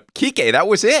the lineup. Kike, that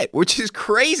was it, which is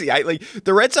crazy.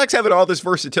 The Red Sox having all this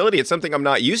versatility. It's something I'm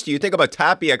not used to. You think about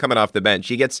Tapia coming off the bench.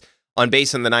 He gets on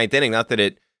base in the 9th inning. Not that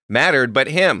it mattered, but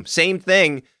him, same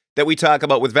thing that we talk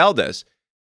about with Valdez.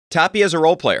 Tapia is a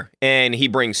role player, and he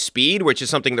brings speed, which is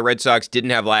something the Red Sox didn't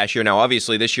have last year. Now,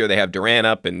 obviously, this year they have Duran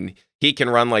up, and he can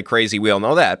run like crazy. We all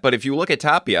know that. But if you look at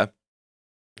Tapia,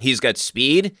 he's got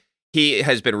speed. He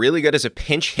has been really good as a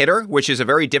pinch hitter, which is a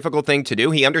very difficult thing to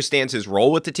do. He understands his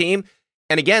role with the team.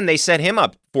 And again, they set him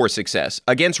up for success.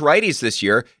 Against righties this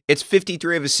year, it's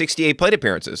 53 of his 68 plate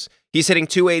appearances. He's hitting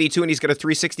 .282, and he's got a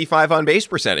 .365 on-base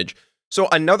percentage. So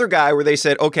another guy where they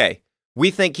said, okay, We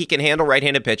think he can handle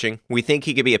right-handed pitching. We think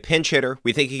he could be a pinch hitter.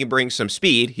 We think he can bring some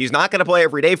speed. He's not going to play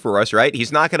every day for us, right?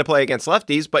 He's not going to play against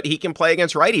lefties, but he can play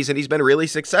against righties, and he's been really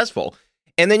successful.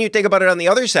 And then you think about it on the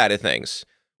other side of things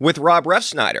with Rob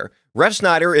Refsnyder.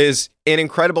 Refsnyder is an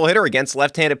incredible hitter against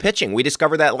left-handed pitching. We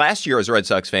discovered that last year as Red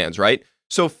Sox fans, right?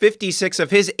 So 56 of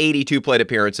his 82 plate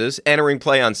appearances entering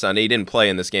play on Sunday, he didn't play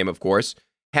in this game, of course,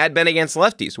 had been against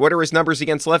lefties. What are his numbers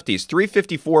against lefties?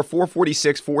 354,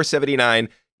 446, 479,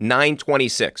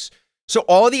 926. So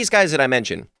all of these guys that I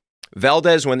mentioned,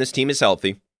 Valdez when this team is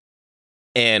healthy,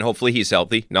 and hopefully he's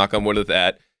healthy, knock on wood with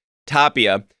that,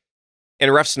 Tapia, and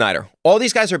Refsnyder. All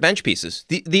these guys are bench pieces.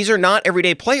 These are not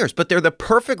everyday players, but they're the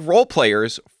perfect role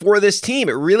players for this team.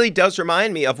 It really does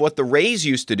remind me of what the Rays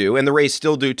used to do, and the Rays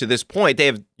still do to this point. They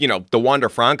have, the Wander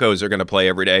Francos are going to play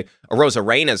every day. Rosa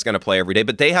Reyna is going to play every day,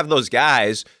 but they have those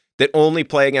guys that only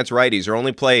play against righties or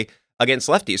only play against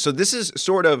lefties. So this is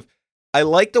sort of, I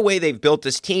like the way they've built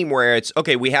this team where it's,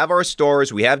 okay, we have our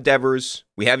stars, we have Devers,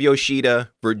 we have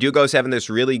Yoshida, Verdugo's having this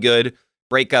really good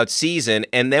breakout season,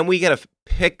 and then we got to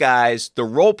pick guys, the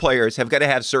role players have got to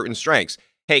have certain strengths.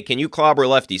 Hey, can you clobber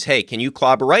lefties? Hey, can you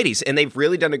clobber righties? And they've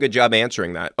really done a good job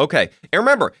answering that. Okay, and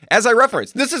remember, as I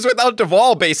referenced, this is without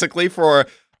Duvall basically for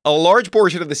a large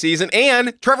portion of the season,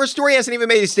 and Trevor Story hasn't even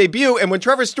made his debut, and when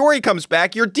Trevor Story comes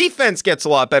back, your defense gets a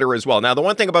lot better as well. Now, the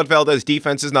one thing about Valdez,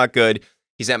 defense is not good.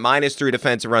 He's at -3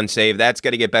 defensive run save. That's got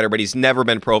to get better, but he's never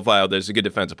been profiled as a good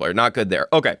defensive player. Not good there.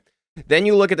 Okay. Then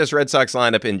you look at this Red Sox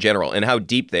lineup in general and how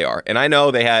deep they are. And I know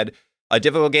they had a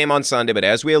difficult game on Sunday, but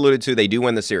as we alluded to, they do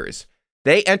win the series.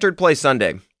 They entered play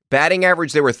Sunday. Batting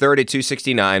average, they were third at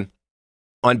 269.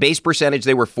 On base percentage,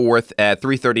 they were fourth at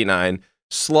 339.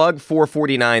 Slug,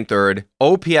 449 third.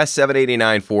 OPS,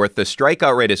 789 fourth. The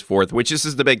strikeout rate is fourth, which this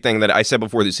is the big thing that I said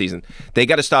before the season. They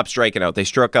got to stop striking out. They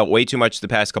struck out way too much the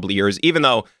past couple of years, even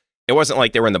though it wasn't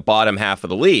like they were in the bottom half of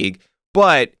the league.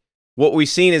 But what we've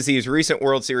seen is these recent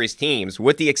World Series teams,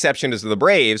 with the exception of the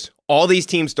Braves, all these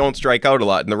teams don't strike out a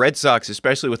lot. And the Red Sox,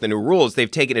 especially with the new rules, they've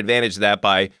taken advantage of that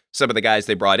by some of the guys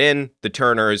they brought in, the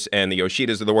Turners and the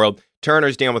Yoshidas of the world.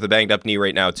 Turner's dealing with a banged up knee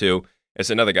right now, too. It's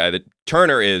another guy that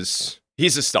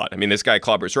he's a stud. I mean, this guy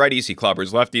clobbers righties, he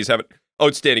clobbers lefties, have an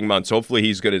outstanding month. So hopefully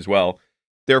he's good as well.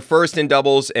 They're first in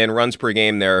doubles and runs per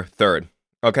game. They're third.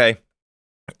 Okay.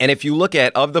 And if you look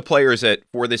at of the players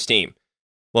for this team,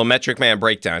 well, metric man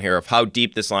breakdown here of how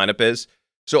deep this lineup is.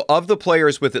 So of the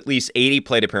players with at least 80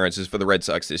 plate appearances for the Red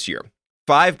Sox this year,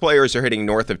 5 players are hitting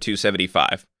north of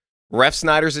 275.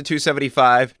 Refsnyder's at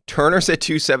 275, Turner's at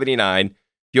 279,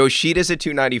 Yoshida's at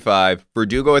 295,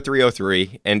 Verdugo at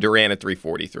 303, and Duran at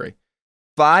 343.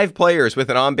 5 players with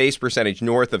an on-base percentage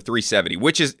north of 370,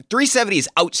 which is 370 is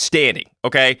outstanding,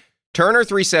 okay? Turner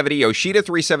 370, Yoshida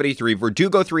 373,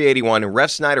 Verdugo 381,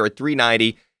 Refsnyder at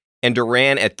 390, and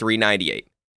Duran at 398.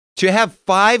 To have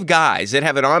 5 guys that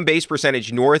have an on-base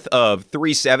percentage north of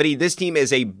 370, this team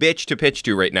is a bitch to pitch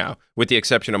to right now, with the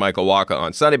exception of Michael Wacha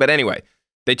on Sunday. But anyway,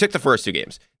 they took the first 2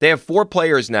 games. They have 4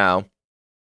 players now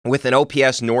with an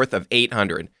OPS north of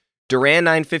 800. Duran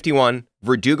 951,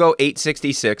 Verdugo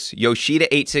 866,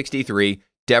 Yoshida 863,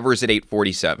 Devers at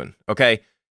 847. Okay?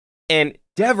 And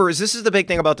Devers, this is the big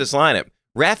thing about this lineup.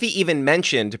 Rafi even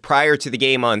mentioned prior to the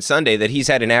game on Sunday that he's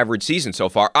had an average season so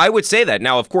far. I would say that.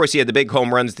 Now, of course, he had the big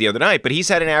home runs the other night, but he's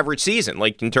had an average season,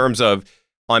 like in terms of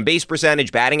on-base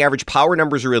percentage, batting average, power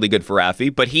numbers are really good for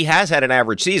Rafi, but he has had an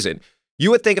average season.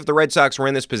 You would think if the Red Sox were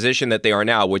in this position that they are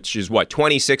now, which is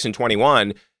 26 and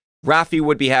 21, Rafi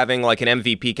would be having like an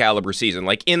MVP caliber season,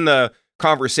 like in the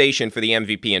conversation for the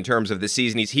MVP in terms of the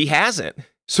season. He hasn't.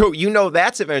 So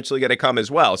that's eventually going to come as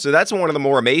well. So that's one of the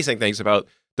more amazing things about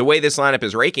the way this lineup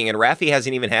is raking, and Rafi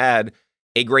hasn't even had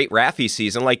a great Rafi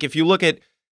season. Like, if you look at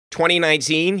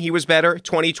 2019, he was better.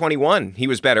 2021, he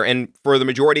was better. And for the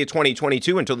majority of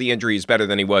 2022, until the injury, he's better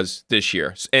than he was this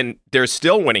year. And they're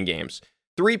still winning games.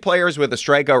 3 players with a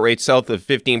strikeout rate south of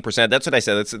 15%. That's what I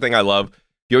said. That's the thing I love.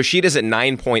 Yoshida's at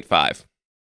 9.5.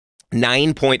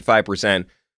 9.5%.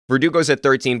 Verdugo's at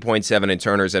 13.7 and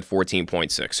Turner's at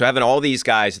 14.6. So having all these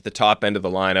guys at the top end of the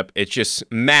lineup, it's just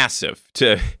massive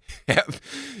to have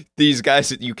these guys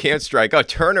that you can't strike out.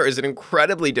 Turner is an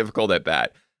incredibly difficult at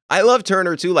bat. I love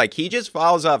Turner too. Like, he just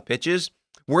fouls off pitches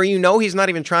where he's not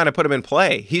even trying to put him in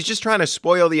play. He's just trying to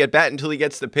spoil the at bat until he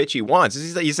gets the pitch he wants.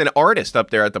 He's an artist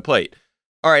up there at the plate.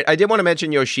 All right, I did want to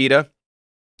mention Yoshida.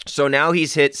 So now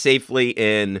he's hit safely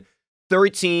in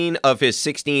 13 of his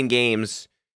 16 games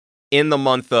in the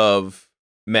month of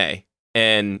May.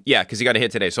 And yeah, because he got a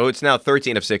hit today. So it's now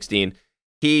 13 of 16.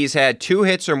 He's had 2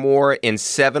 hits or more in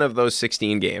 7 of those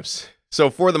 16 games. So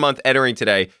for the month entering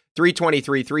today,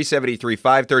 323, 373,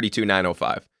 532,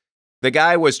 905. The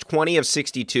guy was 20 of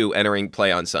 62 entering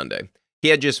play on Sunday. He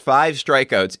had just 5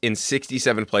 strikeouts in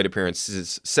 67 plate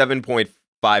appearances,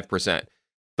 7.5%.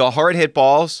 The hard hit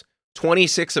balls,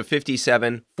 26 of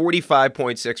 57,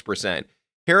 45.6%.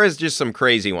 Here is just some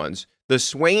crazy ones. The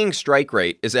swinging strike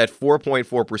rate is at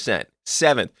 4.4%,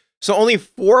 7th. So only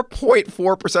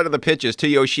 4.4% of the pitches to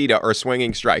Yoshida are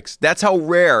swinging strikes. That's how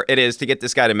rare it is to get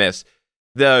this guy to miss.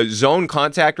 The zone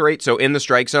contact rate, so in the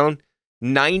strike zone,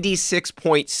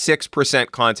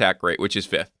 96.6% contact rate, which is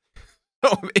 5th.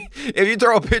 If you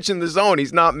throw a pitch in the zone,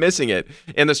 he's not missing it.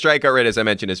 And the strikeout rate, as I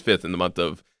mentioned, is 5th in the month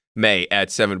of May at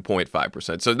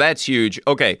 7.5%. So that's huge.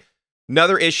 Okay,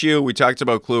 another issue we talked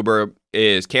about Kluber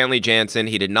is Kenley Jansen.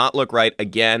 He did not look right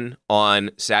again on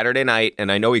Saturday night,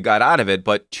 and I know he got out of it,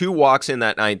 but 2 walks in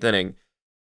that 9th inning.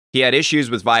 He had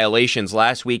issues with violations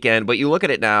last weekend, but you look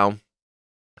at it now,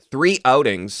 3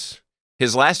 outings.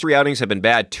 His last 3 outings have been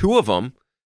bad. 2 of them,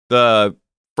 the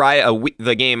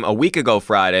game a week ago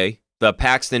Friday, the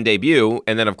Paxton debut,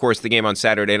 and then, of course, the game on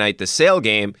Saturday night, the Sale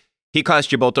game, he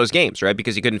cost you both those games, right?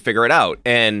 Because he couldn't figure it out.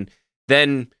 And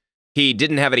then he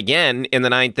didn't have it again in the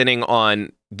 9th inning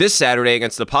on this Saturday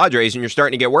against the Padres, and you're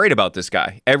starting to get worried about this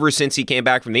guy. Ever since he came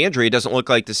back from the injury, he doesn't look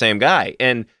like the same guy.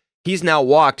 And he's now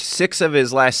walked 6 of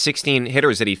his last 16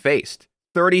 hitters that he faced.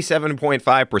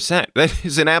 37.5%. That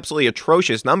is an absolutely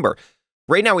atrocious number.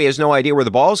 Right now, he has no idea where the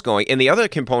ball's going. And the other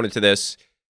component to this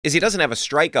is he doesn't have a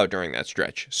strikeout during that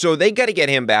stretch. So they got to get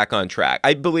him back on track.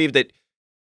 I believe that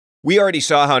we already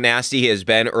saw how nasty he has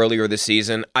been earlier this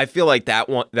season. I feel like that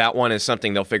one is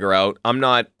something they'll figure out. I'm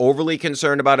not overly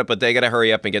concerned about it, but they got to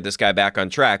hurry up and get this guy back on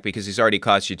track because he's already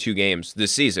cost you 2 games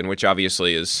this season, which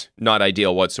obviously is not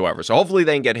ideal whatsoever. So hopefully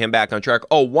they can get him back on track.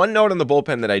 Oh, one note on the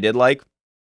bullpen that I did like.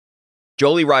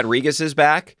 Joely Rodriguez is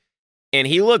back, and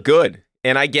he looked good.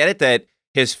 And I get it that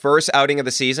his first outing of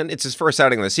the season, it's his first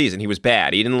outing of the season. He was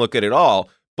bad. He didn't look good at all.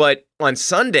 But on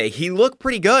Sunday, he looked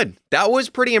pretty good. That was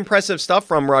pretty impressive stuff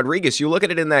from Rodriguez. You look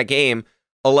at it in that game,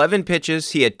 11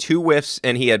 pitches, he had 2 whiffs,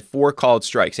 and he had 4 called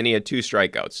strikes, and he had 2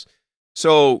 strikeouts.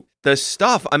 So the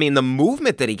stuff, I mean, the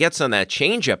movement that he gets on that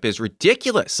changeup is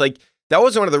ridiculous. Like, that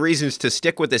was one of the reasons to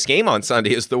stick with this game on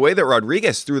Sunday is the way that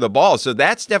Rodriguez threw the ball. So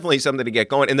that's definitely something to get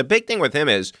going. And the big thing with him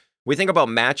is we think about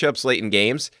matchups late in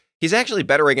games. He's actually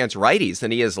better against righties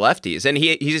than he is lefties. And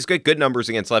he's got good numbers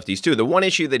against lefties, too. The one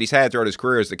issue that he's had throughout his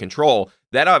career is the control.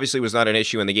 That obviously was not an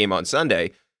issue in the game on Sunday.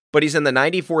 But he's in the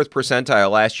 94th percentile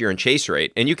last year in chase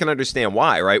rate. And you can understand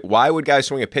why, right? Why would guys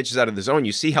swing at pitches out of the zone?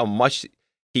 You see how much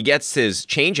he gets his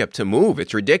changeup to move.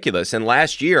 It's ridiculous. And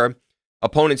last year,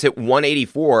 opponents hit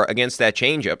 184 against that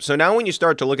changeup. So now when you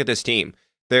start to look at this team,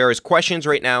 there's questions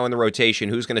right now in the rotation.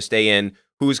 Who's going to stay in?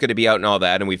 Who's going to be out and all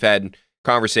that? And we've had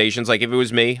conversations. Like if it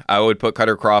was me, I would put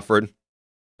Cutter Crawford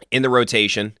in the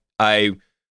rotation. I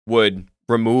would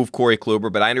remove Corey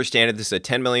Kluber, but I understand that this is a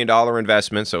 $10 million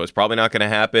investment, so it's probably not going to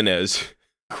happen as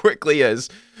quickly as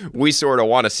we sort of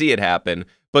want to see it happen.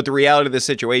 But the reality of the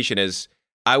situation is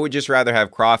I would just rather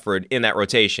have Crawford in that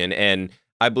rotation. And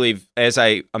I believe, as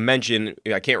I mentioned,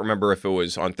 I can't remember if it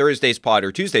was on Thursday's pod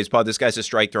or Tuesday's pod, this guy's a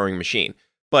strike throwing machine.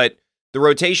 But the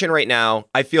rotation right now,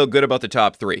 I feel good about the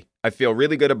top 3. I feel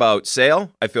really good about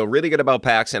Sale. I feel really good about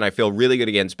Paxton. I feel really good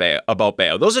about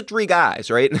Bayo. Those are 3 guys,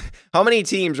 right? How many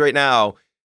teams right now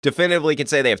definitively can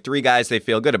say they have 3 guys they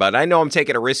feel good about? I know I'm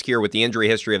taking a risk here with the injury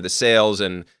history of the Sales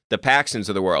and the Paxtons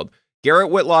of the world. Garrett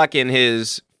Whitlock in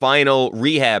his final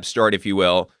rehab start, if you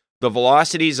will, the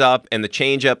velocity's up and the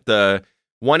changeup, the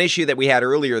one issue that we had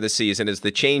earlier this season is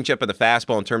the changeup of the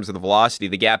fastball in terms of the velocity.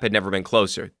 The gap had never been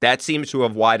closer. That seems to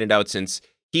have widened out since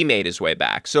he made his way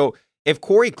back. So if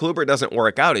Corey Kluber doesn't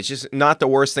work out, it's just not the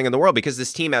worst thing in the world because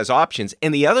this team has options.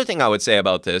 And the other thing I would say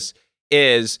about this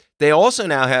is they also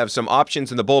now have some options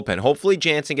in the bullpen. Hopefully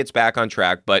Jansen gets back on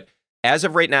track. But as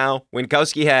of right now,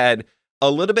 Winkowski had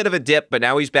a little bit of a dip, but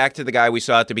now he's back to the guy we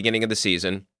saw at the beginning of the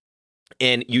season.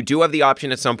 And you do have the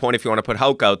option at some point if you want to put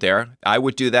Houck out there. I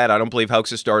would do that. I don't believe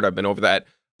Houck's a starter. I've been over that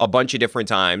a bunch of different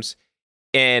times.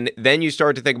 And then you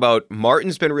start to think about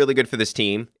Martin's been really good for this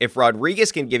team. If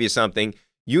Rodriguez can give you something,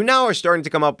 you now are starting to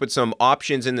come up with some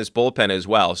options in this bullpen as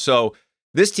well. So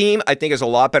this team, I think, is a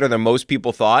lot better than most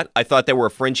people thought. I thought they were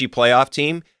a fringy playoff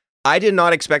team. I did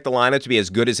not expect the lineup to be as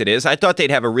good as it is. I thought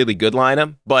they'd have a really good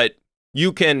lineup, but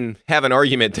you can have an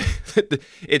argument.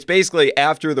 It's basically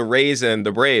after the Rays and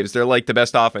the Braves, they're like the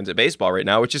best offense in baseball right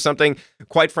now, which is something,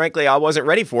 quite frankly, I wasn't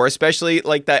ready for, especially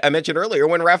like that I mentioned earlier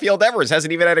when Rafael Devers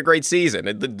hasn't even had a great season.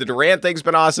 The Durant thing's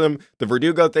been awesome. The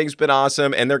Verdugo thing's been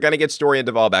awesome, and they're going to get Story and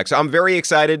Duvall back. So I'm very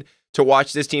excited to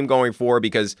watch this team going forward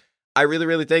because I really,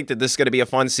 really think that this is going to be a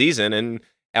fun season. And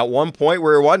At one point, we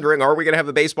were wondering, are we going to have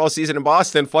a baseball season in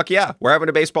Boston? Fuck yeah, we're having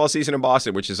a baseball season in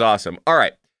Boston, which is awesome. All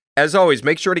right. As always,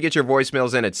 make sure to get your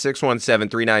voicemails in at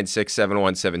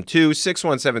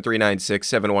 617-396-7172,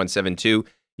 617-396-7172.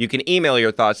 You can email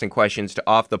your thoughts and questions to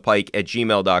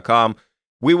offthepike@gmail.com.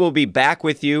 We will be back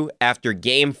with you after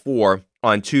Game 4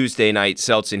 on Tuesday night,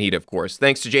 Celtics and Heat, of course.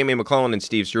 Thanks to Jamie McClellan and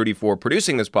Steve Cerruti for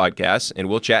producing this podcast, and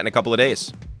we'll chat in a couple of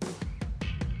days.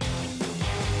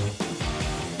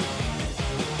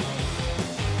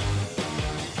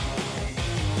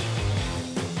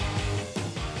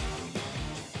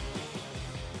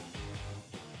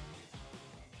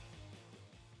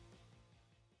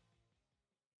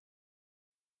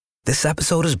 This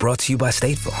episode is brought to you by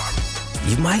State Farm.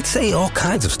 You might say all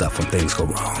kinds of stuff when things go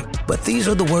wrong, but these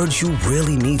are the words you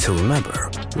really need to remember.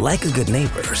 Like a good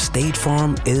neighbor, State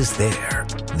Farm is there.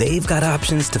 They've got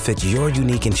options to fit your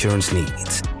unique insurance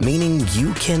needs, meaning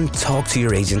you can talk to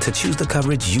your agent to choose the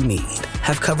coverage you need,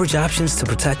 have coverage options to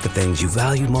protect the things you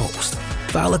value most,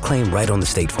 file a claim right on the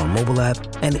State Farm mobile app,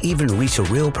 and even reach a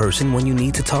real person when you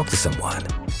need to talk to someone.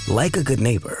 Like a good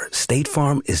neighbor, State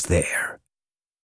Farm is there.